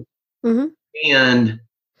fund. Right. Mm-hmm. And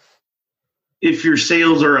if your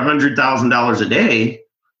sales are $100,000 a day,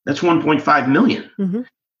 that's $1.5 million. Mm-hmm.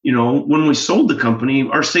 When we sold the company,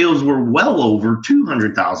 our sales were well over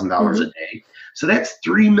 $200,000 mm-hmm. a day. So that's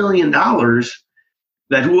 $3 million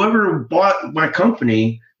that whoever bought my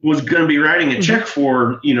company was going to be writing a mm-hmm. check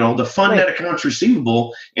for, to fund right. that accounts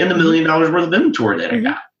receivable and the $1 million worth of inventory that mm-hmm.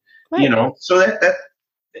 I got. Right. So that as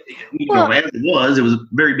it was a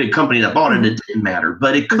very big company that bought it. It didn't matter,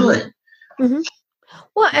 but it could. Mm-hmm.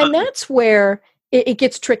 Well, and that's where it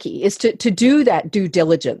gets tricky, is to do that due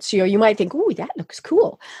diligence. You might think, "Ooh, that looks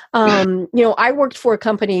cool." I worked for a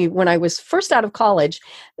company when I was first out of college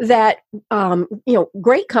that,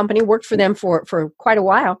 great company, worked for them for quite a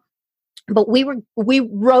while, but we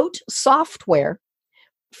wrote software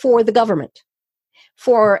for the government,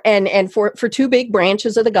 for 2 big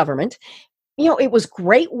branches of the government. It was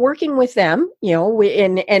great working with them, and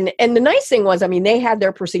the nice thing was, they had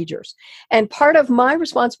their procedures, and part of my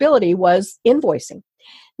responsibility was invoicing.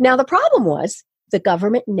 Now, the problem was the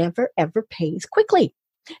government never, ever pays quickly.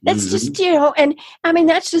 That's mm-hmm. just,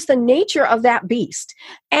 that's just the nature of that beast.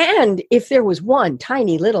 And if there was one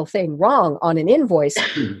tiny little thing wrong on an invoice,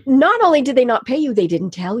 not only did they not pay you, they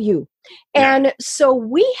didn't tell you. And so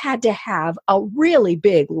we had to have a really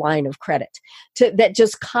big line of credit that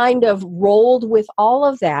just kind of rolled with all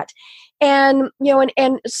of that. And,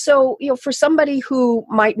 so, for somebody who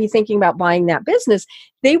might be thinking about buying that business,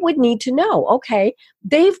 they would need to know, okay,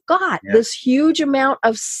 they've got this huge amount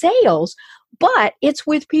of sales, but it's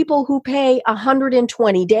with people who pay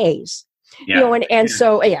 120 days,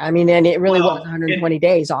 so, and it really was 120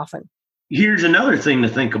 days often. Here's another thing to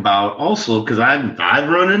think about also, because I've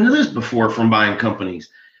run into this before from buying companies.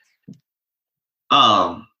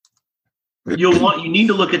 You need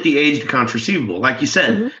to look at the aged accounts receivable, like you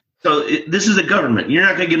said. Mm-hmm. So this is a government. You're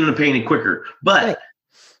not going to get them to pay any quicker. But right.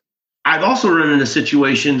 I've also run into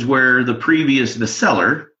situations where the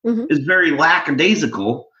seller mm-hmm. is very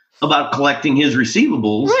lackadaisical about collecting his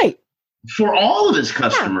receivables right. for all of his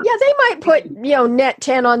customers. Yeah, they might put, net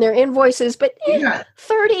 10 on their invoices, but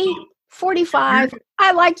 30, 45.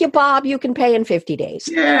 I like you, Bob. You can pay in 50 days.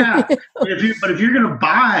 Yeah. But if you're going to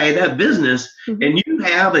buy that business mm-hmm. and you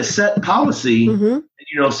have a set policy, mm-hmm.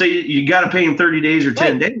 Say you got to pay in 30 days or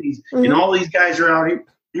 10 right. days, mm-hmm. and all these guys are out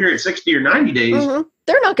here at 60 or 90 days, mm-hmm.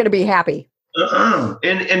 they're not going to be happy.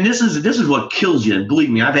 And this is what kills you. And believe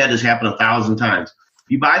me, I've had this happen 1,000 times.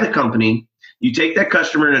 You buy the company, you take that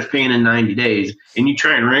customer that's paying in 90 days, and you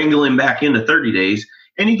try and wrangle him back into 30 days,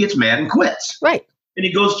 and he gets mad and quits. Right. And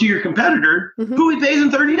he goes to your competitor who he pays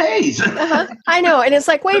in 30 days. I know. And it's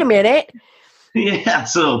like, wait a minute. Yeah.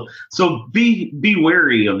 So be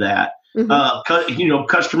wary of that.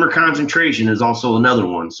 Customer concentration is also another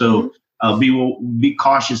one. So be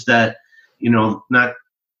cautious that, not,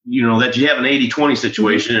 that you have an 80-20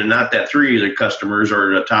 situation and not that 3 of the customers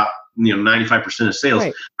are the top, 95% of sales.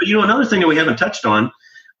 Right. But, another thing that we haven't touched on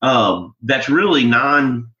that's really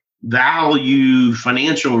non-value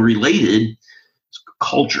financial related is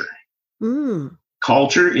culture.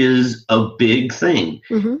 Culture is a big thing.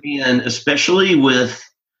 And especially with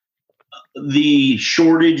the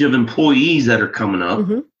shortage of employees that are coming up,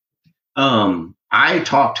 I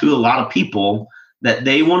talk to a lot of people that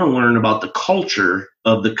they want to learn about the culture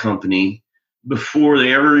of the company before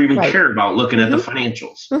they ever even care about looking at the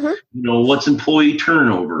financials. What's employee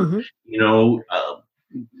turnover?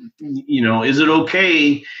 Is it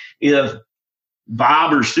okay if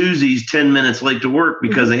Bob or Susie's 10 minutes late to work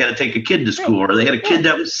because they had to take a kid to school or they had a kid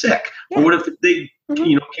that was sick? Or what if they,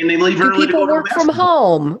 can they leave early to go to work from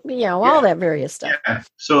home? All that various stuff. Yeah.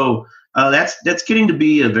 So that's getting to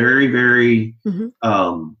be a very, very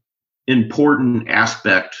important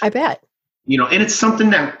aspect. I bet. And it's something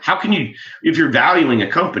that, how can you, if you're valuing a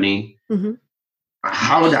company,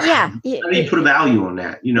 how do you put a value on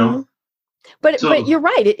that, But you're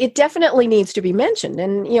right. It definitely needs to be mentioned.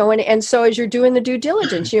 And, and so as you're doing the due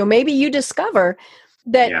diligence, maybe you discover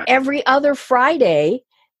that every other Friday,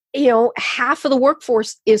 half of the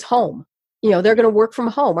workforce is home. They're going to work from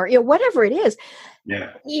home or, whatever it is.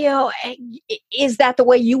 Yeah. Is that the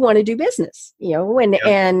way you want to do business?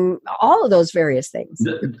 And all of those various things.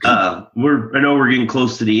 I know we're getting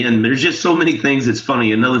close to the end. There's just so many things. It's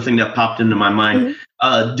funny. Another thing that popped into my mind,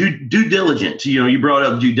 due diligence. You brought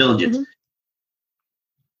up due diligence.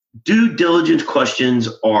 Due diligence questions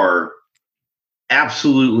are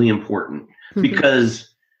absolutely important because,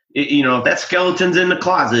 if that skeleton's in the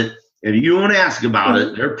closet, if you want to ask about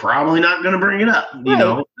it, they're probably not going to bring it up,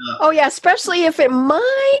 especially if it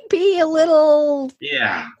might be a little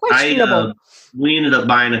questionable. We ended up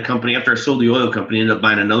buying a company after I sold the oil company, ended up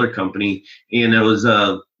buying another company, and it was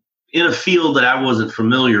in a field that I wasn't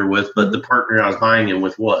familiar with, but the partner I was buying it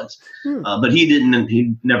with was. But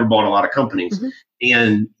he never bought a lot of companies.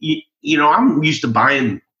 And, I'm used to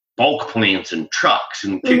buying bulk plants and trucks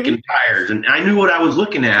and kicking tires, and I knew what I was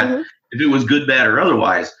looking at if it was good, bad, or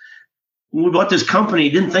otherwise. When we bought this company,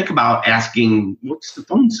 didn't think about asking, what's the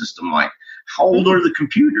phone system like? How old are the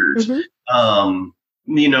computers?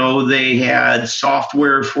 They had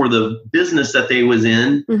software for the business that they was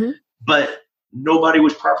in, but nobody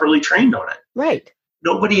was properly trained on it. Right.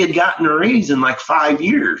 Nobody had gotten a raise in like 5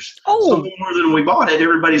 years. So more than we bought it,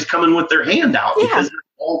 everybody's coming with their hand out because they're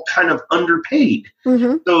all kind of underpaid.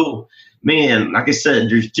 So, man, like I said,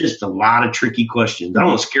 there's just a lot of tricky questions. I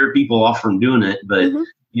don't want to scare people off from doing it, but,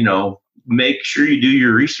 make sure you do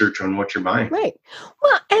your research on what you're buying. Right.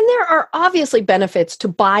 Well, and there are obviously benefits to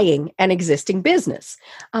buying an existing business.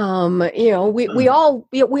 We all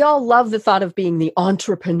love the thought of being the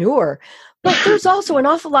entrepreneur, but there's also an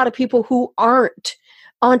awful lot of people who aren't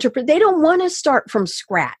entrepreneur. They don't want to start from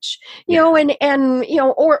scratch, or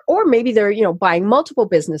maybe they're, buying multiple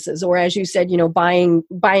businesses, or as you said, buying,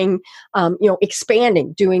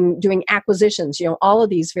 expanding, doing acquisitions, all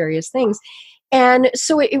of these various things. And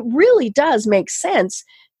so it really does make sense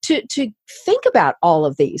to think about all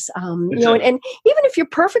of these, and even if you're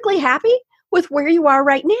perfectly happy with where you are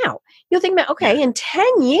right now, you'll think about, okay, in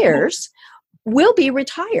 10 years, we'll be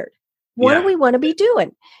retired. What do we want to be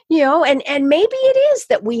doing? And maybe it is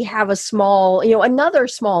that we have a small, another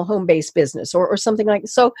small home-based business or something like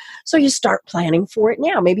that. So you start planning for it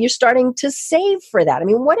now. Maybe you're starting to save for that. I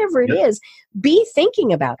mean, whatever it is, be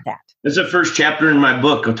thinking about that. It's the first chapter in my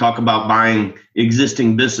book. I'll talk about buying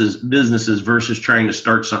existing businesses versus trying to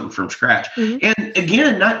start something from scratch. And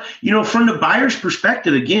again, not, from the buyer's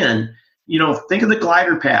perspective, again, think of the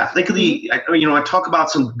glider path. Think of I talk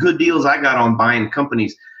about some good deals I got on buying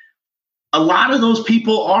companies. A lot of those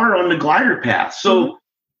people are on the glider path. So,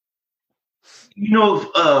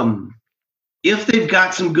 if they've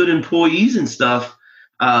got some good employees and stuff,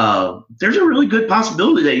 there's a really good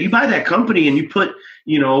possibility that you buy that company and you put,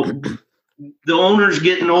 the owner's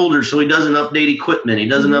getting older, so he doesn't update equipment. He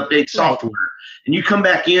doesn't update software. And you come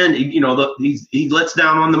back in, he lets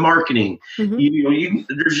down on the marketing.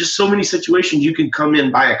 There's just so many situations you can come in,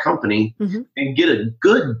 buy a company and get a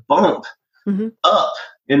good bump up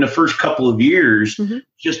in the first couple of years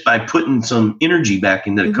just by putting some energy back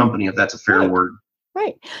into the company, if that's a fair word.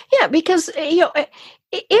 Right. Yeah, because,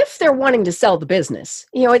 if they're wanting to sell the business,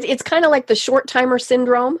 it's kind of like the short timer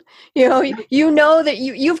syndrome. You know that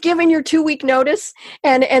you've given your 2-week notice,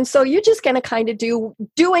 and so you're just going to kind of do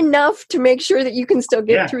enough to make sure that you can still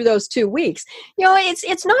get through those 2 weeks.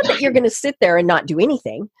 It's not that you're going to sit there and not do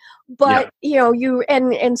anything, but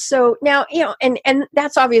so now, and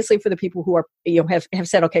that's obviously for the people who are, have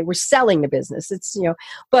said, okay, we're selling the business. It's,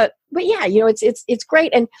 but yeah, it's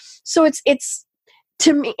great. And so it's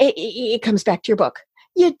to me, it comes back to your book.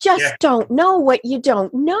 You just don't know what you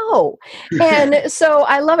don't know. And so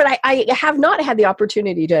I love it. I have not had the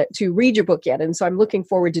opportunity to read your book yet. And so I'm looking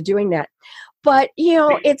forward to doing that. But,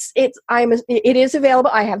 it is available.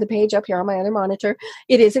 I have the page up here on my other monitor.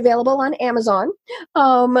 It is available on Amazon.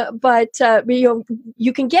 But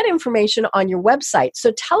you can get information on your website.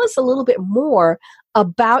 So tell us a little bit more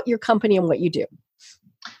about your company and what you do.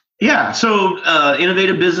 Yeah. So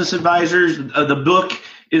Innovative Business Advisors, the book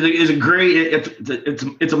is a great.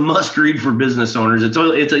 It's a must read for business owners.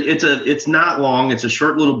 It's not long. It's a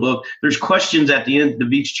short little book. There's questions at the end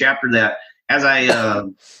of each chapter that, as I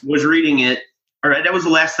was reading it, all right, that was the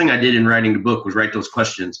last thing I did in writing the book, was write those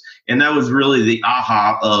questions, and that was really the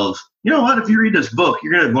aha of, what, if you read this book,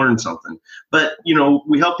 you're going to learn something. But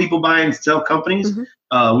we help people buy and sell companies.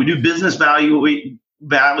 Mm-hmm. We do business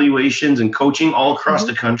valuations and coaching all across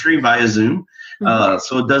the country via Zoom.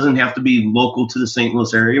 So it doesn't have to be local to the St.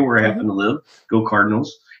 Louis area where I happen to live. Go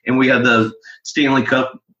Cardinals. And we have the Stanley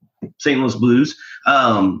Cup, St. Louis Blues.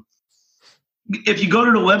 If you go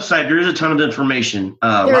to the website, there is a ton of information.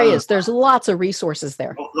 There is. There's lots of resources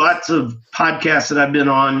there. Lots of podcasts that I've been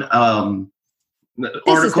on.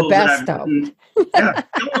 This is the best, though. Yeah.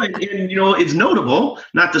 And it's notable,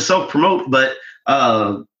 not to self-promote, but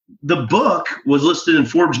the book was listed in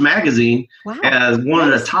Forbes magazine as one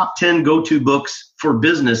of the top 10 go-to books for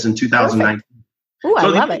business in 2019. Ooh, I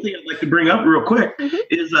love it. The other thing I'd like to bring up real quick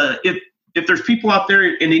is if there's people out there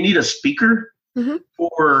and they need a speaker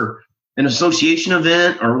for an association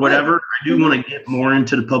event or whatever, I do want to get more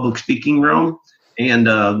into the public speaking realm. And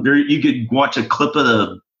there you could watch a clip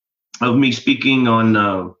of me speaking on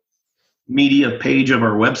the media page of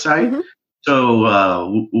our website. So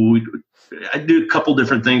I do a couple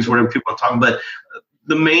different things, whatever people are talking, but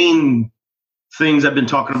the main things I've been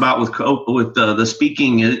talking about with the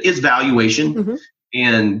speaking is valuation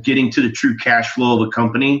and getting to the true cash flow of a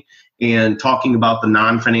company and talking about the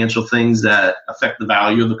non-financial things that affect the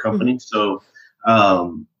value of the company. So I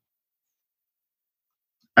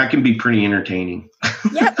can be pretty entertaining.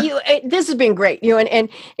 Yeah, this has been great. And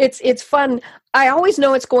it's fun. I always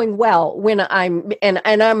know it's going well when I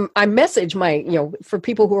message my, for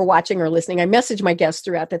people who are watching or listening, I message my guests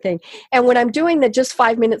throughout the thing. And when I'm doing the just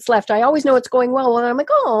 5 minutes left, I always know it's going well. And I'm like,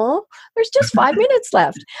 oh, there's just 5 minutes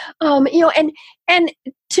left. And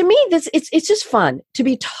to me, it's just fun to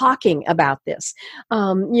be talking about this.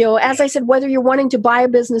 As I said, whether you're wanting to buy a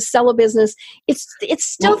business, sell a business, it's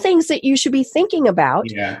still things that you should be thinking about.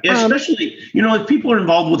 Yeah, especially, if people are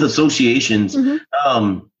involved with associations,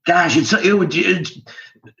 gosh, it would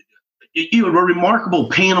a remarkable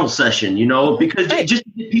panel session, because just to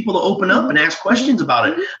get people to open up and ask questions about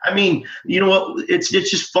it. I mean, it's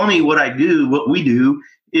just funny what we do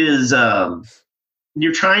is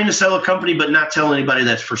you're trying to sell a company, but not tell anybody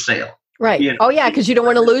that's for sale. Right. Oh yeah. Because you don't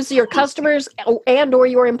want to lose your customers and or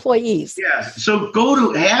your employees. Yeah. So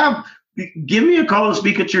give me a call to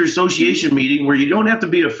speak at your association meeting where you don't have to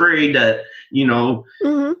be afraid that, you go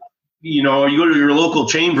to your local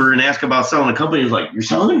chamber and ask about selling a company. It's like, you're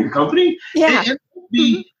selling your company? Yeah.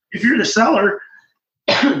 If you're the seller,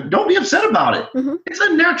 don't be upset about it. It's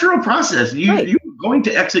a natural process. You're going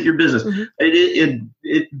to exit your business. It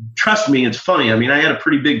trust me, it's funny. I mean, I had a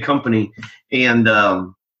pretty big company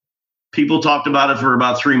and people talked about it for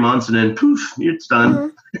about 3 months and then poof, it's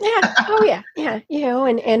done. Yeah. Oh yeah. Yeah.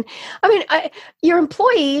 And I mean, your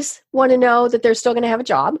employees want to know that they're still going to have a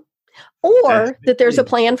job. Or that there's a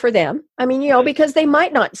plan for them. I mean, because they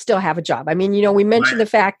might not still have a job. I mean, we mentioned the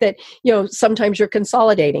fact that, sometimes you're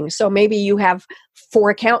consolidating. So maybe you have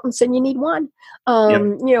 4 accountants and you need one.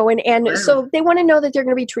 So they want to know that they're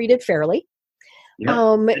going to be treated fairly.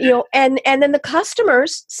 And then the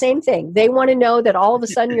customers, same thing. They want to know that all of a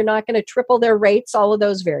sudden you're not going to triple their rates, all of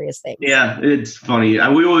those various things. Yeah, it's funny.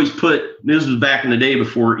 We always this was back in the day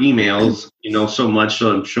before emails, so much.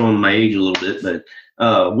 So I'm showing my age a little bit,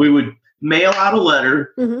 but we would mail out a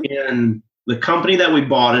letter in the company that we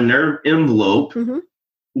bought in their envelope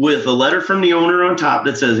with a letter from the owner on top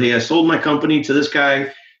that says, hey, I sold my company to this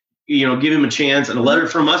guy, give him a chance. And a letter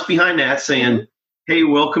from us behind that saying, hey,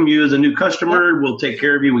 welcome you as a new customer. We'll take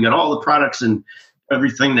care of you. We got all the products and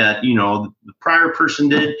everything that, the prior person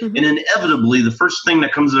did. And inevitably, the first thing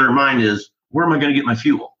that comes to their mind is, where am I going to get my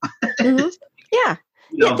fuel? Yeah.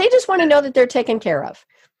 Yeah. They just want to know that they're taken care of.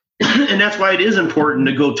 And that's why it is important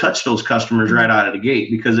to go touch those customers right out of the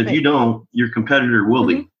gate, because if you don't, your competitor will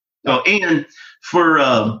be. So, and for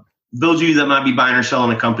those of you that might be buying or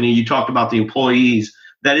selling a company, you talked about the employees.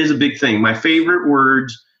 That is a big thing. My favorite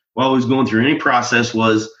words while I was going through any process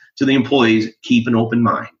was to the employees, keep an open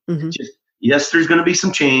mind. Just, yes, there's going to be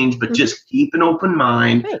some change, but just keep an open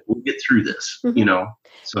mind. Right. We'll get through this,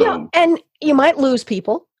 So, and you might lose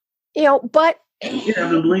people, but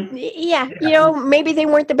inevitably, maybe they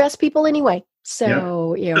weren't the best people anyway.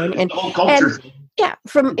 So, and the whole culture thing. Yeah,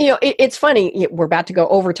 it's funny. We're about to go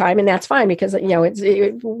overtime, and that's fine because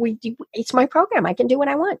it's my program. I can do what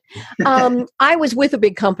I want. I was with a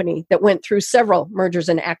big company that went through several mergers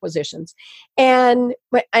and acquisitions, and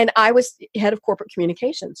I was head of corporate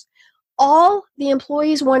communications. All the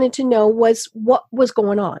employees wanted to know was what was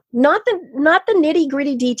going on, not the nitty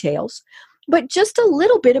gritty details, but just a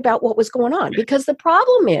little bit about what was going on. Because the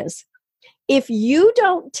problem is, if you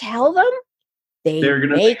don't tell them, they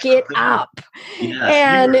make it up.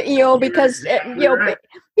 And, because,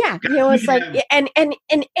 it's like, and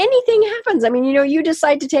anything happens. I mean, you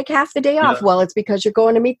decide to take half the day off. Well, it's because you're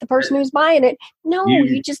going to meet the person who's buying it. No,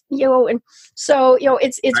 you just, and so,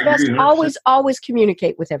 it's best to always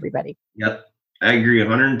communicate with everybody. Yep. I agree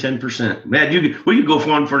 110%. Man, we could go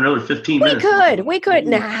on for another 15 minutes. We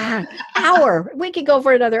could. Hour. We could go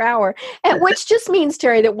for another hour. Which just means,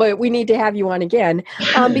 Terry, that we need to have you on again.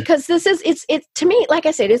 Because it's to me, like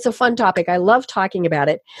I said, it's a fun topic. I love talking about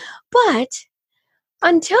it. But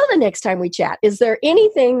until the next time we chat, is there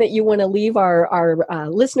anything that you want to leave our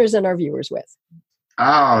listeners and our viewers with?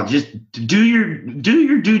 Oh, just do your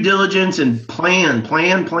due diligence and plan.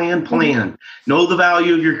 Know the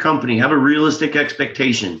value of your company. Have a realistic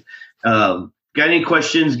expectation. Got any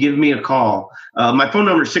questions? Give me a call. My phone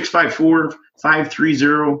number is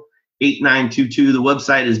 654-530-8922. The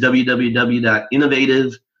website is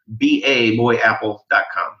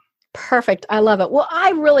www.innovativebaboyapple.com. Perfect. I love it. Well,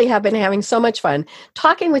 I really have been having so much fun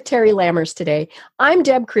talking with Terry Lammers today. I'm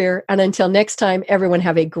Deb Creer, and until next time, everyone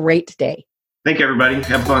have a great day. Thank you, everybody.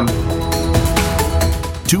 Have fun.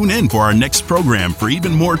 Tune in for our next program for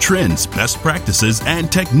even more trends, best practices,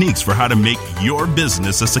 and techniques for how to make your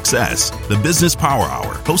business a success. The Business Power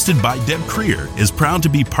Hour, hosted by Deb Creer, is proud to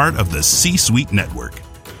be part of the C-Suite Network.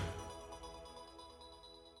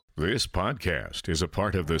 This podcast is a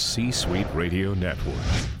part of the C-Suite Radio Network.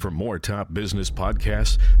 For more top business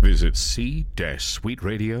podcasts, visit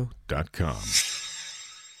c-suiteradio.com.